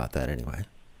rumor about that anyway.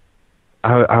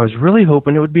 I was really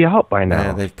hoping it would be out by now.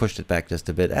 Yeah, they've pushed it back just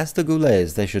a bit. Ask the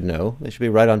Goulets. They should know. They should be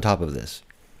right on top of this.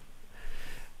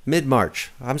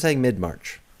 Mid-March. I'm saying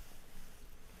mid-March.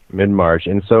 Mid-March.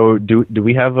 And so do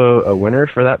we have a winner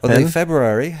for that pen? The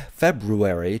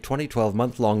February 2012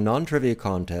 month-long non-trivia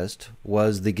contest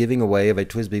was the giving away of a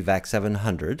TWSBI VAC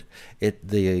 700.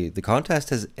 The contest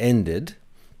has ended.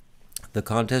 The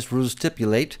contest rules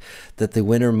stipulate that the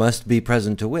winner must be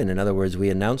present to win. In other words, we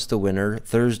announced the winner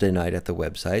Thursday night at the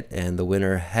website, and the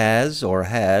winner has or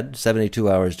had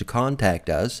 72 hours to contact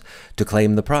us to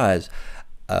claim the prize.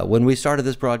 When we started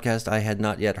this broadcast, I had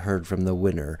not yet heard from the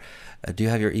winner. Do you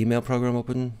have your email program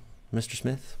open, Mr.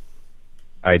 Smith?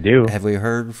 I do. Have we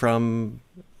heard from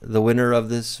the winner of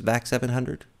this VAC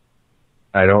 700?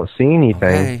 I don't see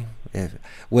anything. Okay.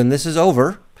 When this is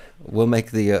over, we'll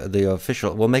make the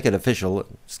official. We'll make it official.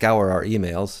 Scour our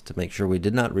emails to make sure we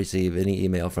did not receive any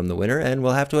email from the winner, and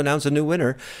we'll have to announce a new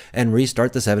winner and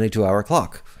restart the 72-hour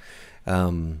clock.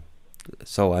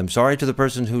 So I'm sorry to the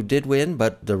person who did win,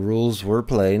 but the rules were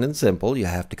plain and simple. You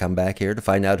have to come back here to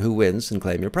find out who wins and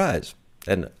claim your prize.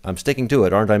 And I'm sticking to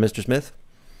it, aren't I, Mr. Smith?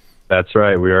 That's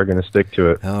right. We are going to stick to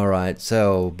it. All right.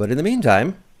 So, but in the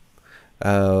meantime,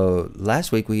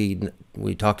 last week we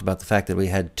talked about the fact that we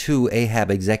had 2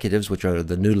 Ahab executives, which are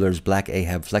the Noodler's Black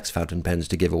Ahab Flex Fountain Pens,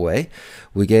 to give away.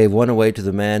 We gave one away to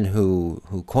the man who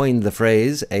coined the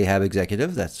phrase Ahab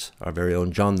executive. That's our very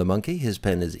own John the Monkey. His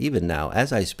pen is even now,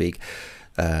 as I speak,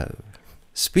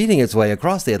 speeding its way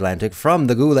across the Atlantic from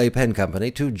the Goulet Pen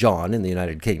Company to John in the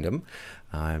United Kingdom.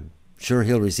 I'm sure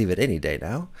he'll receive it any day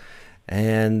now.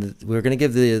 And we're going to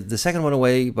give the second one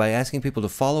away by asking people to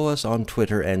follow us on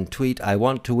Twitter and tweet, "I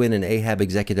want to win an Ahab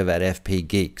executive at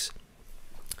FPGeeks."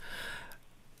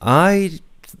 I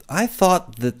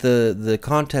thought that the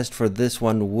contest for this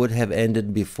one would have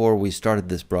ended before we started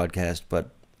this broadcast,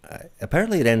 but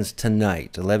apparently it ends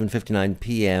tonight, 11:59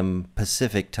 p.m.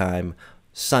 Pacific time,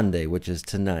 Sunday, which is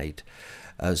tonight.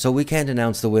 So we can't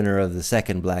announce the winner of the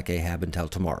second Black Ahab until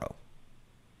tomorrow.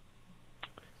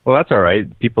 Well, that's all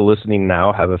right. People listening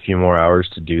now have a few more hours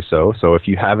to do so. So if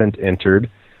you haven't entered,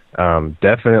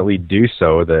 definitely do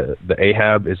so. The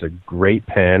Ahab is a great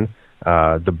pen.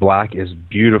 The black is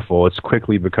beautiful. It's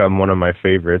quickly become one of my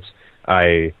favorites.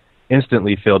 I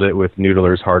instantly filled it with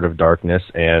Noodler's Heart of Darkness,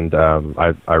 and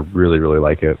I really, really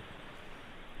like it.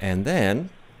 And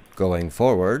then, going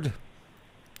forward,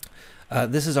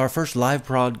 this is our first live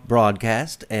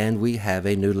broadcast, and we have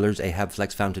a Noodler's Ahab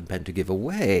Flex Fountain Pen to give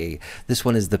away. This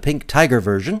one is the Pink Tiger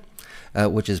version,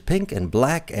 which is pink and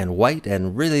black and white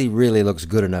and really, really looks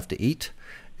good enough to eat.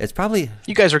 It's probably...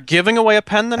 You guys are giving away a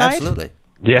pen tonight? Absolutely.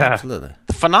 Yeah. Absolutely.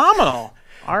 Phenomenal.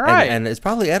 All right. And it's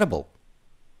probably edible.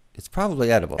 It's probably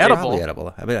edible. Edible? Probably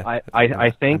edible. I mean,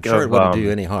 I think I'm sure of, it wouldn't do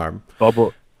you any harm.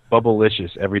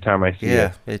 Bubblicious every time I see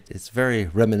it. Yeah, it's very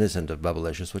reminiscent of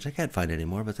Bubblicious, which I can't find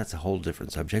anymore, but that's a whole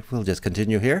different subject. We'll just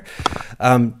continue here.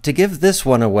 To give this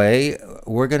one away,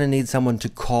 we're going to need someone to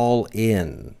call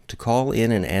in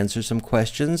and answer some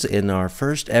questions in our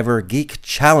first ever Geek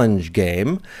Challenge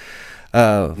game.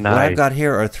 Nice. What I've got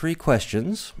here are 3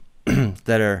 questions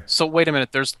that are... So wait a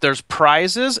minute. There's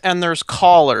prizes and there's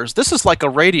callers. This is like a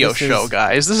radio show,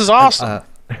 guys. This is awesome.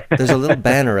 There's a little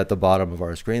banner at the bottom of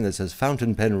our screen that says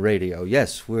Fountain Pen Radio.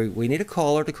 Yes, we need a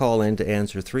caller to call in to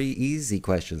answer 3 easy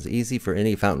questions, easy for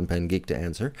any Fountain Pen geek to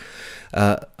answer.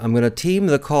 I'm going to team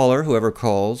the caller, whoever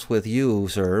calls, with you,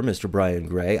 sir, Mr. Brian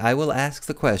Gray. I will ask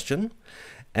the question,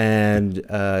 and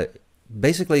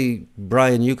basically,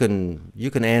 Brian, you can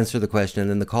answer the question, and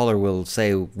then the caller will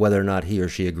say whether or not he or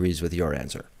she agrees with your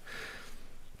answer.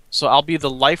 So I'll be the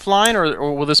lifeline,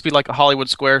 or will this be like a Hollywood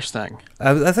Squares thing?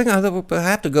 I think I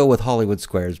have to go with Hollywood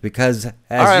Squares because,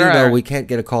 as you know, we can't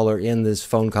get a caller in this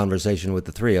phone conversation with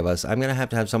the 3 of us. I'm going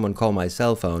to have someone call my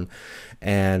cell phone,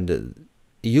 and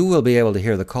you will be able to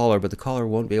hear the caller, but the caller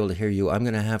won't be able to hear you. I'm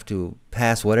going to have to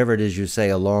pass whatever it is you say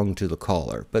along to the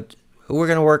caller. But we're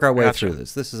going to work our way through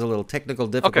this. This is a little technical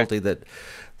difficulty that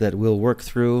we'll work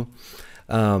through.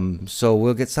 So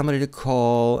we'll get somebody to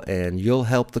call, and you'll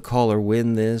help the caller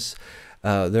win this.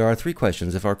 There are 3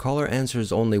 questions. If our caller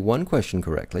answers only 1 question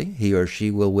correctly, he or she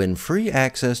will win free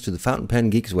access to the Fountain Pen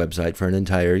Geeks website for an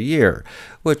entire year,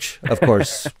 which, of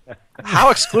course...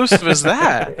 How exclusive is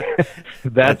that?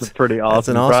 That's a pretty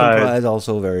awesome prize. That's an awesome prize,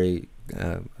 also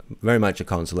very much a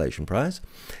consolation prize.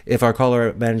 If our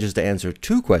caller manages to answer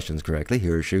 2 questions correctly, he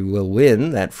or she will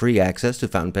win that free access to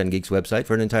Fountain Pen Geeks website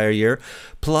for an entire year,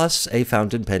 plus a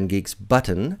Fountain Pen Geeks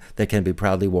button that can be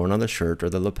proudly worn on the shirt or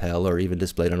the lapel or even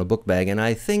displayed on a book bag. And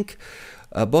I think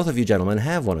both of you gentlemen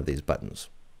have one of these buttons.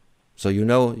 So you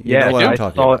know what I'm talking about.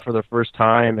 I saw it for the first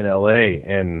time in LA,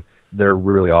 and they're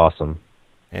really awesome.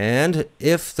 And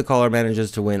if the caller manages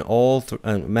to win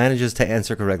manages to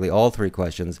answer correctly all 3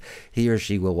 questions, he or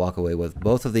she will walk away with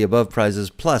both of the above prizes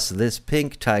plus this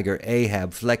Pink Tiger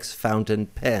Ahab Flex Fountain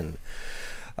Pen.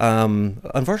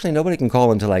 Unfortunately, nobody can call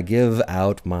until I give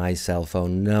out my cell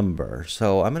phone number,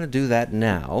 so I'm going to do that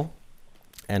now.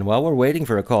 And while we're waiting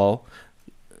for a call,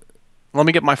 let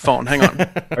me get my phone. Hang on.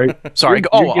 Sorry.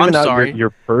 I'm sorry. Your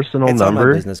personal it's number. On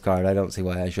my business card. I don't see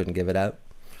why I shouldn't give it out.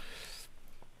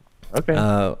 Okay.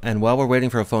 And while we're waiting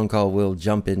for a phone call, we'll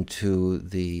jump into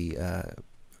the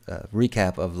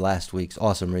recap of last week's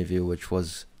awesome review, which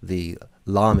was the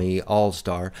Lamy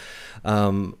All-Star.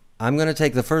 I'm going to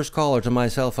take the first caller to my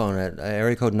cell phone at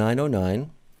area code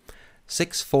 909.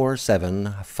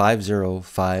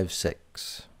 647-5056.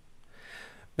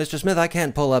 Mr. Smith, I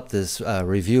can't pull up this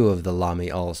review of the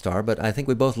Lamy All-Star, but I think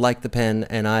we both like the pen,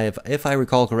 and if I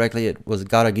recall correctly, it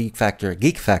got a geek factor of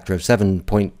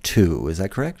 7.2. Is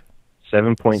that correct?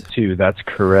 7.2, that's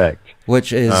correct.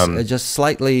 Which is just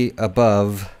slightly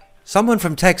above. Someone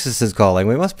from Texas is calling.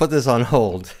 We must put this on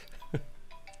hold.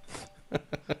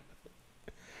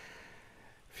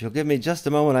 If you'll give me just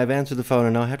a moment, I've answered the phone,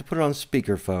 and now I have to put it on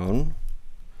speakerphone.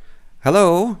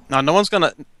 Hello? No, no one's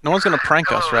gonna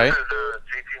prank us, right?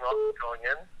 Calling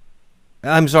in.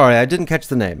 I'm sorry, I didn't catch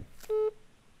the name. JT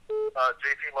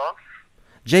Monks.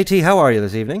 JT, how are you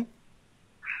this evening?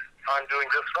 I'm doing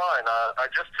just fine. I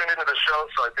just tuned into the show,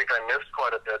 so I think I missed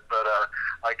quite a bit, but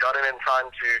I got in time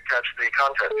to catch the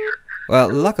content here. Well,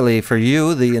 luckily for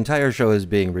you, the entire show is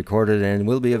being recorded and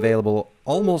will be available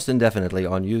almost indefinitely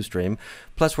on Ustream.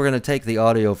 Plus, we're going to take the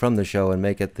audio from the show and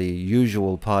make it the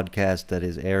usual podcast that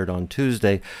is aired on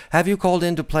Tuesday. Have you called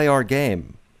in to play our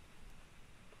game?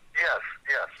 Yes.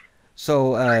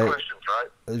 So, Three questions, right?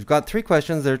 we've got 3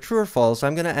 questions. They're true or false.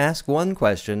 I'm going to ask one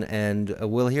question, and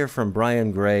we'll hear from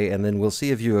Brian Gray, and then we'll see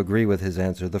if you agree with his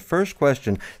answer. The first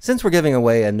question, since we're giving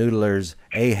away a Noodler's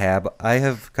Ahab, I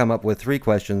have come up with 3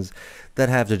 questions that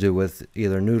have to do with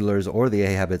either Noodler's or the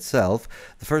Ahab itself.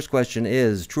 The first question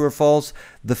is, true or false,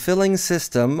 the filling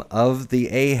system of the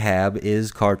Ahab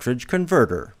is cartridge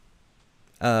converter.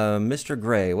 Mr.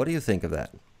 Gray, what do you think of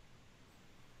that?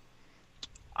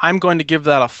 I'm going to give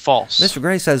that a false. Mr.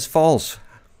 Gray says false.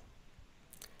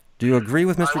 Do you agree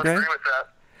with Mr. I would Gray? agree with that,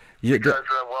 because,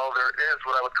 well, there is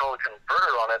what I would call a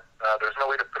converter on it. There's no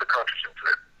way to put a cartridge into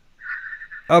it.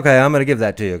 Okay, I'm going to give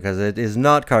that to you, because it is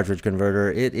not cartridge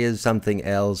converter. It is something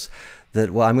else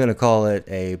that, well, I'm going to call it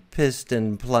a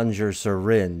piston plunger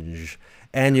syringe.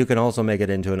 And you can also make it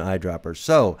into an eyedropper.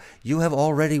 So, you have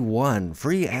already won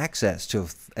free access to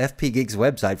FPGeeks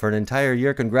website for an entire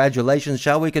year. Congratulations.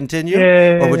 Shall we continue?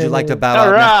 Yay. Or would you like to bow All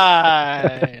out now?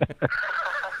 right.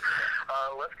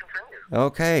 Let's continue.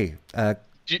 Okay.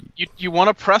 You want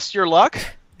to press your luck?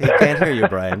 He can't hear you,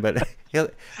 Brian, but he'll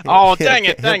Dang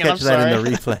it, catch I'm that in sorry. the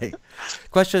replay.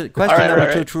 Question All right, number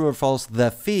all 2, right. true or false?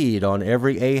 The feed on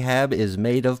every Ahab is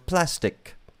made of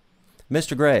plastic.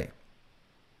 Mr. Gray.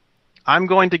 I'm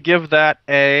going to give that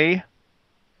a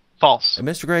false.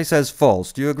 Mr. Gray says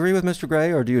false. Do you agree with Mr.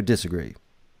 Gray or do you disagree?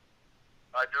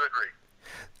 I do agree.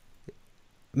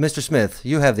 Mr. Smith,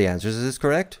 you have the answers. Is this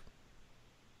correct?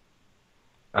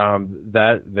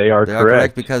 That they are They are correct.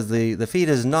 correct because the feed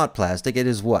is not plastic. It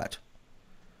is what?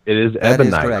 It is That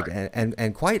is ebonite. correct.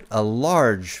 And quite a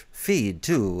large feed,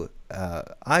 too.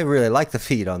 I really like the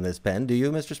feed on this pen. Do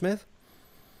you, Mr. Smith?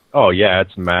 Oh yeah,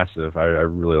 it's massive. I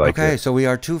really like Okay, it. so we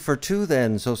are 2 for 2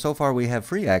 then. So far we have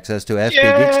free access to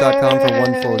FPGeeks.com for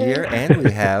 1 full year, and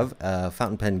we have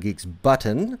Fountain Pen Geeks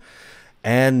button.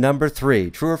 And number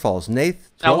 3, true or false? Nath.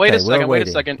 Now okay, wait a second. we're Wait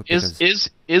a second. waiting,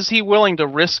 Is he willing to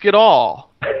risk it all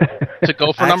to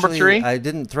go for number Actually, 3? I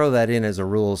didn't throw that in as a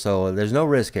rule, so there's no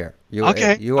risk here. You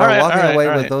Okay, are all right, walking all right, away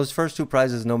all with right. those first 2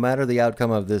 prizes, no matter the outcome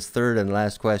of this third and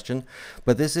last question.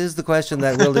 But this is the question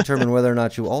that will determine whether or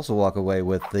not you also walk away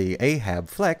with the Ahab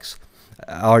Flex.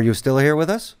 Are you still here with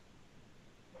us,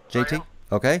 JT?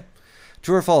 Okay.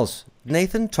 True or false?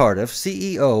 Nathan Tardif,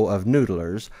 CEO of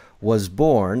Noodlers, was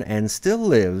born and still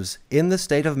lives in the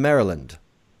state of Maryland.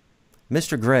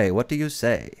 Mr. Gray, what do you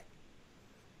say?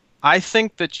 I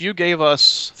think that you gave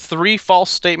us 3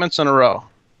 false statements in a row.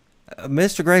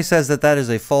 Mr. Gray says that is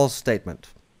a false statement.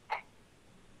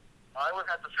 I would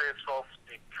have to say it's false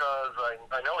because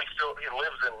I know he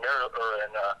lives in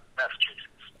Massachusetts.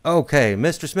 Okay,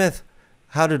 Mr. Smith,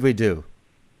 how did we do?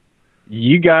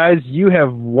 You guys, you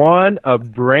have won a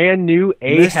brand new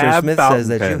Ahab Mr. Smith fountain says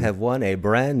that pen. you have won a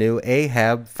brand new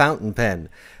Ahab fountain pen.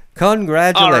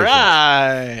 Congratulations. All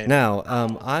right. Now,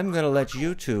 I'm going to let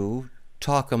you two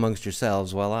talk amongst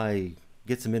yourselves while I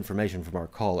get some information from our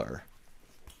caller.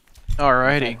 All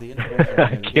righty.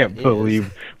 I can't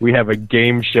believe we have a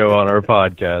game show on our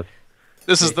podcast.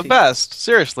 This is the best.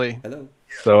 Seriously. Hello.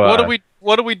 So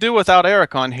What do we do without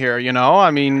Eric on here? You know,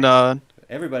 I mean,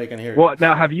 Everybody can hear Well,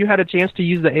 now, have you had a chance to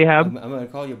use the Ahab? I'm going to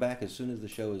call you back as soon as the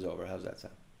show is over. How's that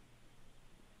sound?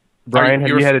 Brian, have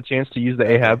you're- you had a chance to use the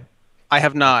Ahab? I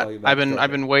have not. call you back I've shortly.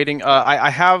 been waiting. I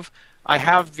have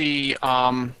the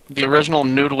original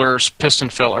Noodler's piston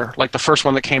filler, like the first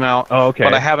one that came out. Oh, okay.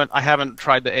 But I haven't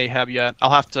tried the Ahab yet.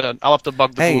 I'll have to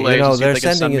bug the Hey, Boulets you know, and see they're if they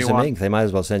can sending send you me some one. ink. They might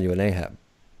as well send you an Ahab.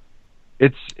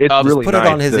 It's Just really put it nice.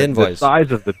 on his the invoice.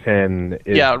 size of the pen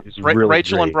is, is really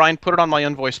Rachel great. and Brian, put it on my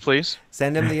invoice, please.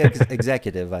 Send him the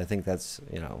executive. I think that's,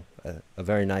 a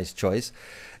very nice choice.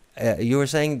 You were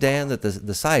saying, Dan, that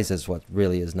the size is what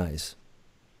really is nice.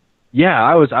 Yeah,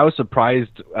 I was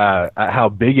surprised at how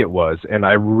big it was, and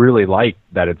I really like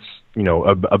that it's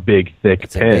a big thick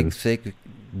It's pen. a big, thick,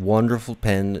 wonderful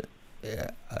pen.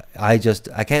 I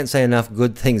can't say enough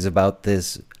good things about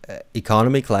this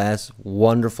economy class,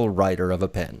 wonderful writer of a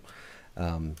pen.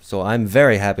 So I'm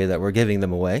very happy that we're giving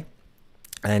them away,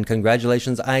 and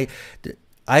congratulations.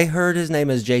 I heard his name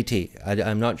as JT.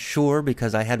 I'm not sure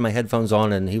because I had my headphones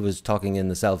on and he was talking in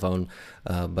the cell phone.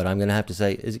 But I'm going to have to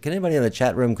say, can anybody in the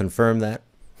chat room confirm that?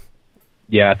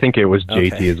 Yeah, I think it was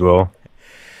JT Okay. as well.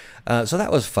 So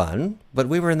that was fun. But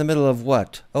we were in the middle of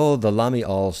what? Oh, the Lamy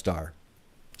All-Star.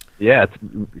 Yeah, it's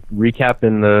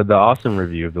recapping the awesome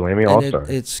review of the Lamy All-Star.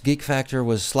 Its geek factor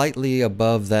was slightly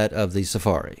above that of the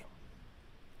Safari.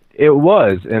 It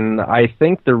was, and I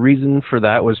think the reason for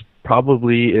that was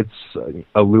probably its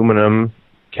aluminum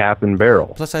cap and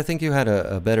barrel. Plus, I think you had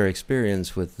a better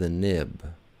experience with the nib.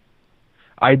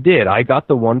 I did. I got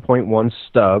the 1.1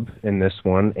 stub in this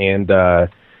one, and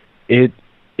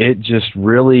it just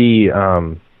really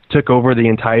took over the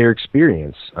entire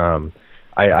experience.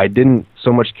 I didn't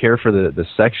so much care for the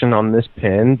section on this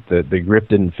pen. The grip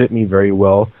didn't fit me very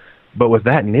well, but with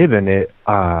that nib in it,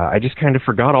 I just kind of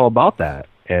forgot all about that.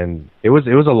 And it was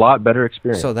a lot better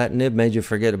experience. So that nib made you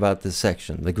forget about the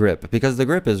section, the grip, because the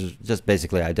grip is just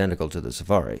basically identical to the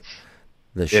Safari.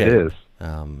 The shape. It is.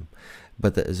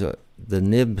 But the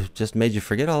nib just made you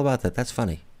forget all about that. That's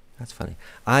funny. That's funny.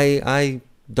 I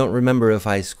don't remember if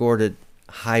I scored it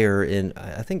higher in,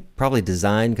 I think probably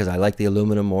design, because I like the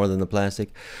aluminum more than the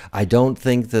plastic. I don't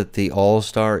think that the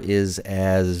All-Star is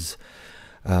as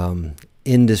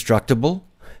indestructible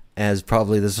as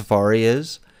probably the Safari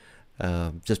is.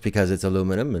 Just because it's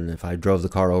aluminum, and if I drove the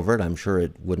car over it, I'm sure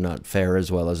it would not fare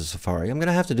as well as a Safari. I'm going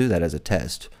to have to do that as a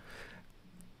test.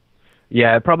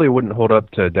 Yeah, it probably wouldn't hold up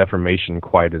to deformation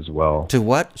quite as well. To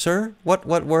what, sir? What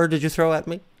word did you throw at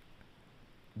me?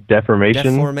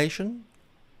 Deformation? Deformation?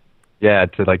 Yeah,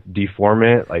 to like deform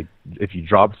it, like if you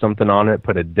drop something on it,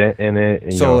 put a dent in it.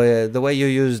 And, So the way you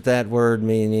used that word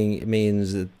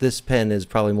means that this pen is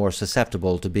probably more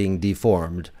susceptible to being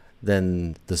deformed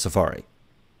than the Safari.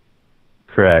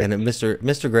 Correct. And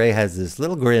Mr. Gray has this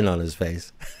little grin on his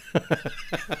face.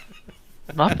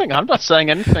 Nothing. I'm not saying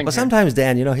anything. Well, sometimes,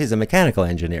 Dan, he's a mechanical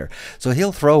engineer, so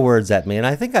he'll throw words at me, and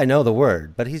I think I know the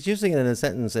word, but he's using it in a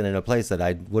sentence and in a place that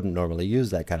I wouldn't normally use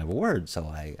that kind of a word, so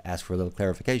I ask for a little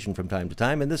clarification from time to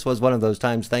time, and this was one of those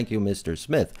times. Thank you, Mr.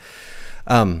 Smith.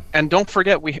 And don't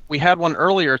forget, we had one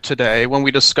earlier today when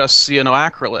we discussed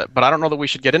cyanoacrylate, but I don't know that we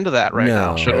should get into that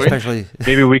now, should we? Especially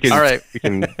Maybe we can, All right. we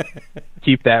can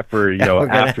keep that for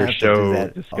after show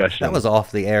discussion. That was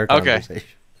off the air conversation. Okay.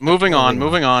 Moving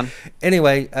on.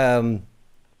 Anyway, I'm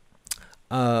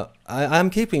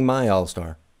keeping my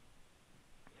All-Star.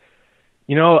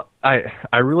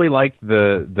 I really like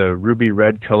the ruby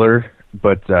red color,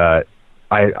 but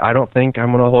I don't think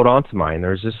I'm going to hold on to mine.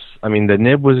 The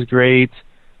nib was great,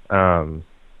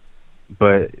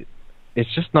 but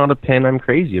it's just not a pen I'm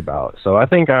crazy about. So I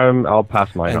think I'll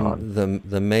pass mine on.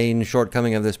 The main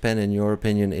shortcoming of this pen, in your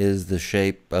opinion, is the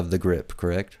shape of the grip,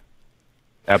 correct?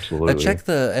 Absolutely. Check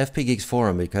the FPGeeks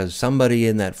forum, because somebody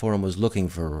in that forum was looking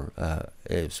for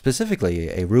specifically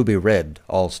a ruby red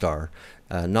All-Star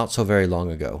not so very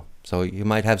long ago. So you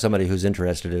might have somebody who's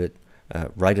interested in it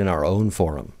right in our own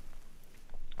forum.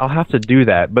 I'll have to do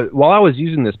that. But while I was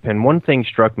using this pen, one thing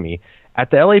struck me.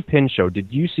 At the LA Pen Show,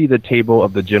 did you see the table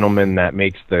of the gentleman that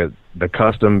makes the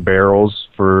custom barrels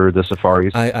for the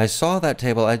Safaris? I saw that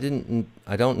table. I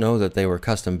don't know that they were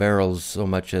custom barrels so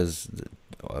much as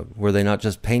were they not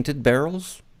just painted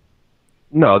barrels?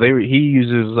 No, he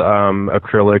uses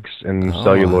acrylics and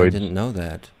celluloids. I didn't know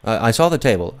that. I saw the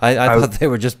table. I thought they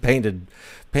were just painted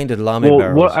Lamy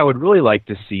barrels. What I would really like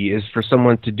to see is for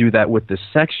someone to do that with the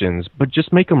sections, but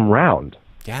just make them round.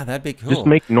 Yeah, that'd be cool. Just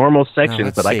make normal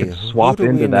sections that I could swap into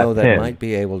that pen. Who do we know that might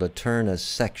be able to turn a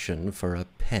section for a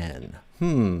pen?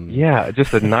 Yeah,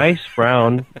 just a nice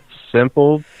round,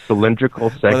 simple cylindrical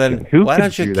section. Well, then, Who why could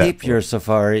don't you do that keep for? your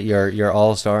Safari, your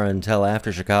All-Star, until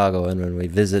after Chicago, and when we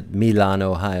visit Milan,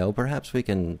 Ohio, perhaps we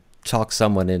can talk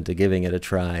someone into giving it a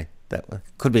try. That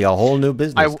could be a whole new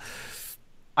business.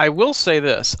 I will say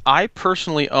this. I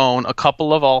personally own a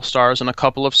couple of All-Stars and a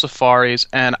couple of Safaris,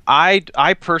 and I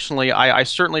personally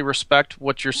certainly respect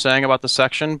what you're saying about the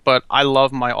section, but I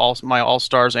love my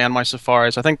All-Stars and my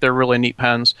Safaris. I think they're really neat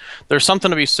pens. There's something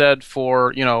to be said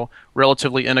for,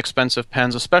 relatively inexpensive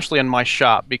pens, especially in my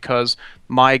shop, because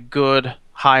my good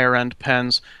higher-end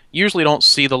pens usually don't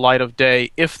see the light of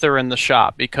day if they're in the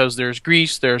shop, because there's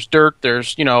grease, there's dirt,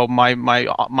 there's, you know,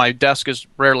 my desk is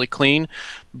rarely clean.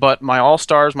 But my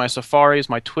All-Stars, my Safaris,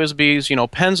 my TWSBIs, you know,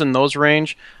 pens in those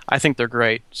range, I think they're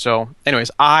great. So anyways,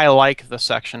 I like the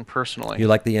section personally. You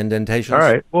like the indentations? All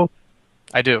right. Well,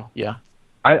 I do, yeah.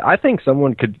 I think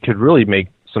someone could really make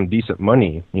some decent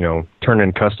money, you know,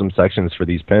 turning custom sections for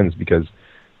these pens, because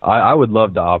I would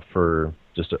love to opt for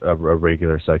just a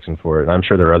regular section for it. And I'm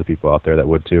sure there are other people out there that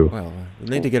would too. Well, we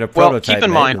need to get a prototype keep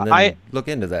in made mind, and then look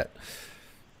into that.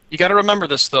 You got to remember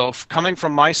this, though. Coming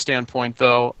from my standpoint,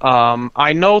 though,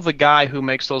 I know the guy who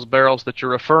makes those barrels that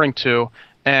you're referring to,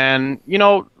 and, you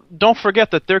know, don't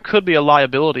forget that there could be a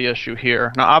liability issue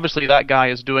here. Now, obviously, that guy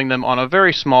is doing them on a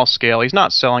very small scale. He's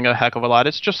not selling a heck of a lot.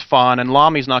 It's just fun, and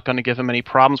Lami's not going to give him any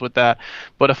problems with that.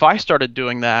 But if I started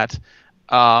doing that,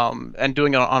 and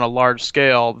doing it on a large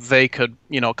scale, they could,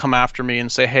 you know, come after me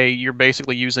and say, hey, you're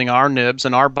basically using our nibs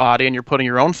and our body, and you're putting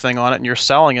your own thing on it, and you're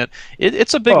selling it.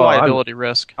 It's a big liability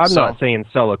risk. I'm not saying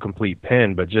sell a complete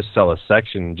pen, but just sell a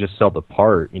section, just sell the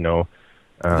part, you know.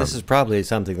 This is probably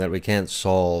something that we can't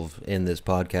solve in this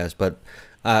podcast, but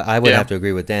I would have to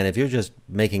agree with Dan. If you're just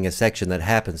making a section that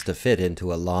happens to fit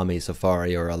into a Lamy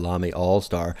Safari or a Lamy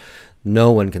All-Star,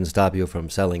 no one can stop you from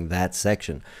selling that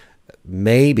section.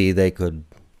 Maybe they could,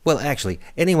 well, actually,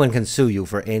 anyone can sue you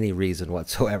for any reason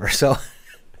whatsoever, so...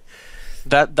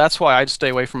 That's why I'd stay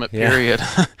away from it, period.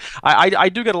 Yeah. I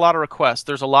do get a lot of requests.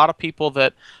 There's a lot of people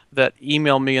that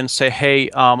email me and say,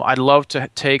 hey, I'd love to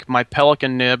take my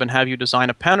Pelican nib and have you design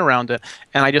a pen around it,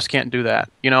 and I just can't do that.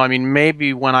 You know, I mean,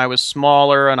 maybe when I was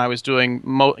smaller and I was doing,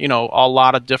 you know, a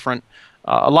lot of different,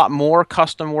 a lot more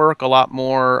custom work, a lot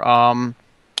more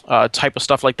type of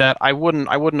stuff like that, I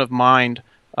wouldn't have mind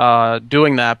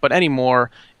doing that. But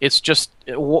anymore, it's just,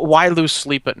 why lose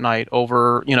sleep at night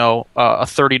over, you know, a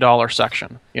 $30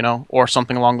 section, you know, or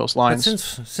something along those lines.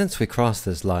 But since we crossed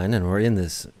this line and we're in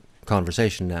this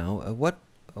conversation now,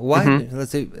 why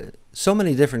let's see, so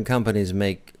many different companies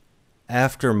make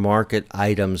aftermarket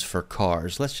items for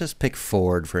cars. Let's just pick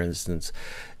Ford, for instance.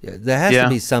 There has to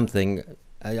be something.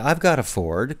 I've got a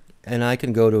Ford, and I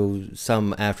can go to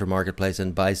some aftermarket place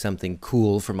and buy something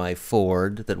cool for my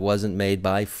Ford that wasn't made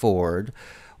by Ford.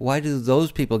 Why do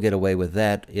those people get away with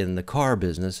that in the car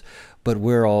business, but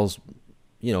we're all,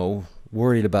 you know,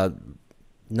 worried about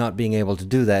not being able to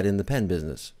do that in the pen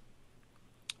business?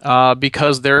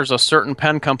 Because there's a certain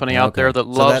pen company out there that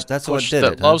loves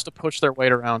loves to push their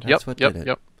weight around.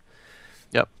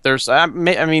 Yep. There's, I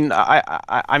mean,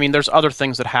 there's other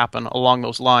things that happen along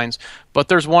those lines, but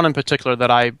there's one in particular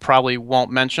that I probably won't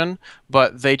mention.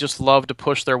 But they just love to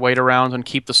push their weight around and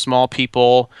keep the small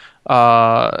people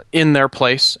in their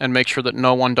place and make sure that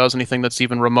no one does anything that's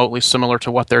even remotely similar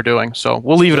to what they're doing. So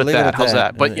we'll leave it at that. How's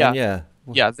that? But yeah,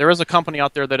 there is a company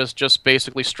out there that has just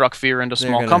basically struck fear into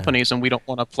small companies, and we don't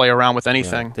want to play around with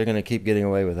anything. Yeah, they're going to keep getting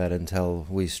away with that until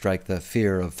we strike the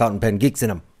fear of Fountain Pen Geeks in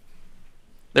them.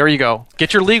 There you go.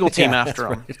 Get your legal team after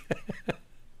them. Right.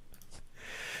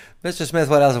 Mr. Smith,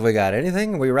 what else have we got?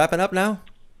 Anything? Are we wrapping up now?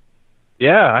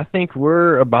 Yeah, I think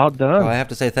we're about done. So I have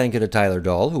to say thank you to Tyler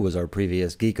Dahl, who was our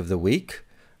previous Geek of the Week.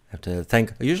 I have to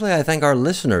thank. Usually I thank our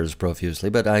listeners profusely,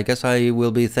 but I guess I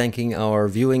will be thanking our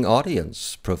viewing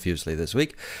audience profusely this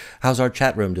week. How's our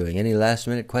chat room doing? Any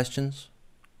last-minute questions?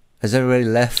 Has everybody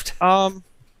left? No,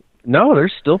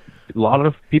 there's still a lot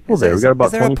of people there. We got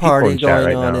about 20 people in chat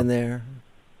right now. In there?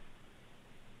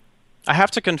 I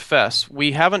have to confess,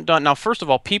 we haven't done... Now, first of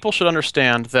all, people should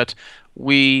understand that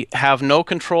we have no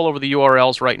control over the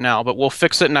URLs right now, but we'll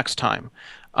fix it next time.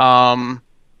 Let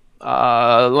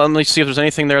me see if there's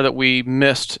anything there that we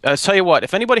missed. I'll tell you what,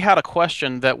 if anybody had a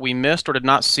question that we missed or did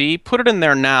not see, put it in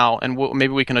there now, and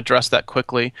maybe we can address that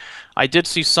quickly. I did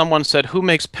see someone said, who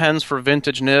makes pens for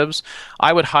vintage nibs?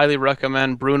 I would highly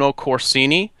recommend Bruno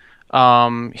Corsini.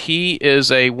 He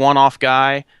is a one-off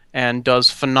guy and does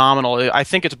phenomenal. I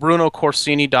think it's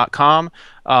brunocorsini.com.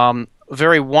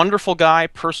 Very wonderful guy,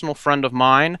 personal friend of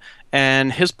mine,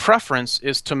 and his preference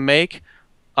is to make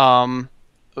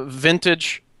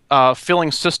vintage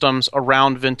filling systems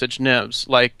around vintage nibs.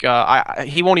 Like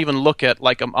he won't even look at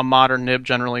like a modern nib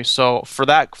generally. So for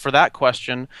that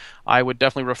question, I would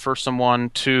definitely refer someone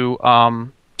to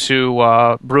Bruno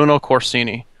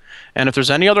Corsini. And if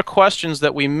there's any other questions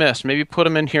that we missed, maybe put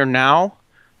them in here now.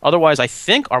 Otherwise, I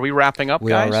think, are we wrapping up, guys?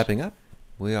 We are wrapping up.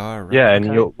 We are. Yeah,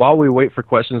 and while we wait for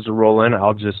questions to roll in,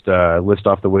 I'll just list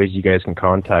off the ways you guys can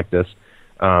contact us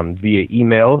via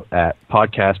email at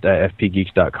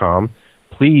podcast@fpgeeks.com.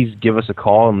 Please give us a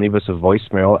call and leave us a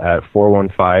voicemail at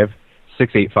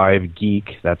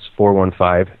 415-685-GEEK. That's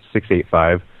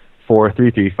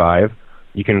 415-685-4335.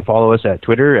 You can follow us at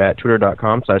Twitter at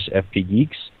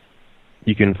twitter.com/FPGeeks.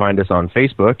 You can find us on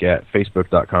Facebook at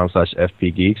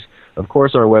facebook.com/FPGeeks. Of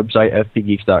course, our website,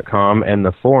 FPGeeks.com, and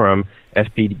the forum,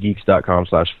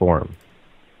 FPGeeks.com/forum.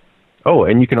 Oh,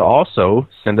 and you can also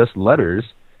send us letters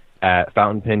at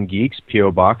Fountain Pen Geeks,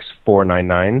 P.O. Box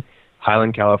 499,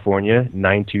 Highland, California,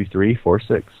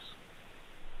 92346.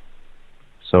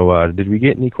 So, did we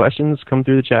get any questions come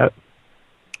through the chat?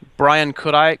 Brian,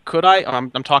 could I? I'm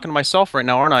talking to myself right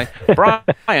now, aren't I?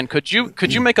 Brian, could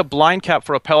you make a blind cap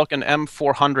for a Pelican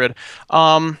M400?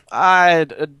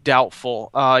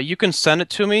 Doubtful. You can send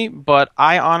it to me, but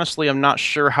I honestly am not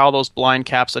sure how those blind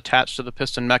caps attach to the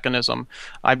piston mechanism.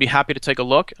 I'd be happy to take a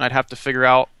look, and I'd have to figure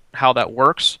out how that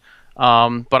works.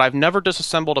 But I've never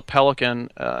disassembled a Pelican,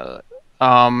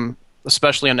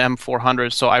 especially an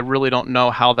M400, so I really don't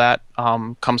know how that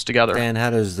comes together. And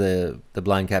how does the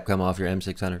blind cap come off your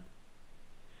M600?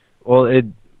 Well,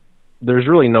 there's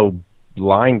really no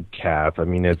blind cap. I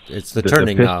mean, it's the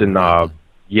turning piston knob. Right?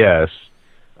 Yes,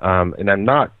 and I'm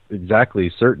not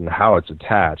exactly certain how it's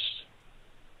attached.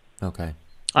 Okay.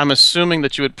 I'm assuming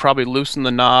that you would probably loosen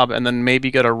the knob and then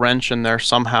maybe get a wrench in there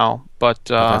somehow, but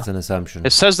that's an assumption.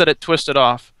 It says that it twisted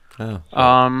off. Oh.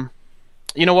 Sure.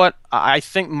 You know what? I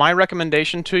think my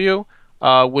recommendation to you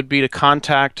would be to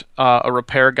contact a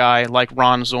repair guy like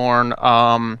Ron Zorn,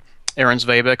 Aaron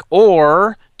Zvabik,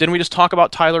 or didn't we just talk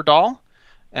about Tyler Dahl?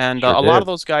 And Sure a lot of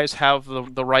those guys have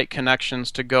the right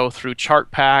connections to go through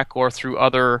ChartPack or through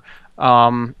other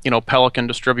Pelican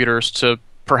distributors to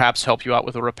perhaps help you out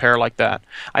with a repair like that.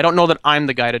 I don't know that I'm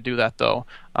the guy to do that, though.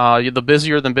 The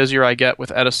busier I get with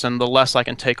Edison, the less I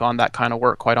can take on that kind of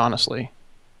work, quite honestly.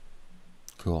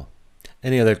 Cool.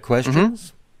 Any other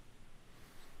questions?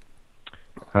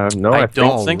 No, I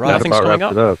don't think nothing's coming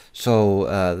up.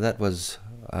 So that was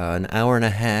an hour and a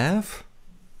half,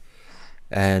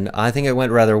 and I think it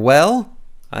went rather well.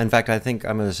 In fact, I think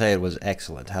I'm going to say it was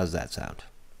excellent. How's that sound?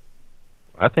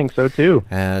 I think so, too.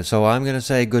 So I'm going to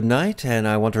say good night, and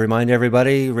I want to remind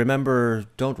everybody, remember,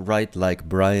 don't write like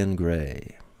Brian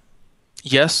Gray.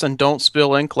 Yes, and don't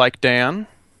spill ink like Dan.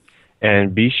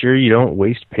 And be sure you don't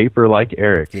waste paper like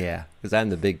Eric. Yeah, because I'm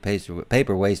the big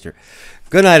paper waster.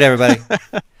 Good night, everybody.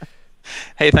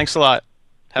 Hey, thanks a lot.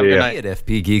 Have a good night. We at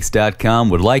FPGeeks.com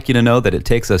would like you to know that it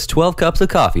takes us 12 cups of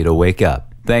coffee to wake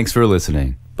up. Thanks for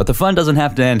listening. But the fun doesn't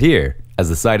have to end here, as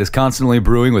the site is constantly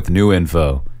brewing with new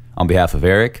info. On behalf of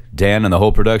Eric, Dan, and the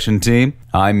whole production team,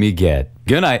 I'm Miguel.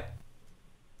 Good night.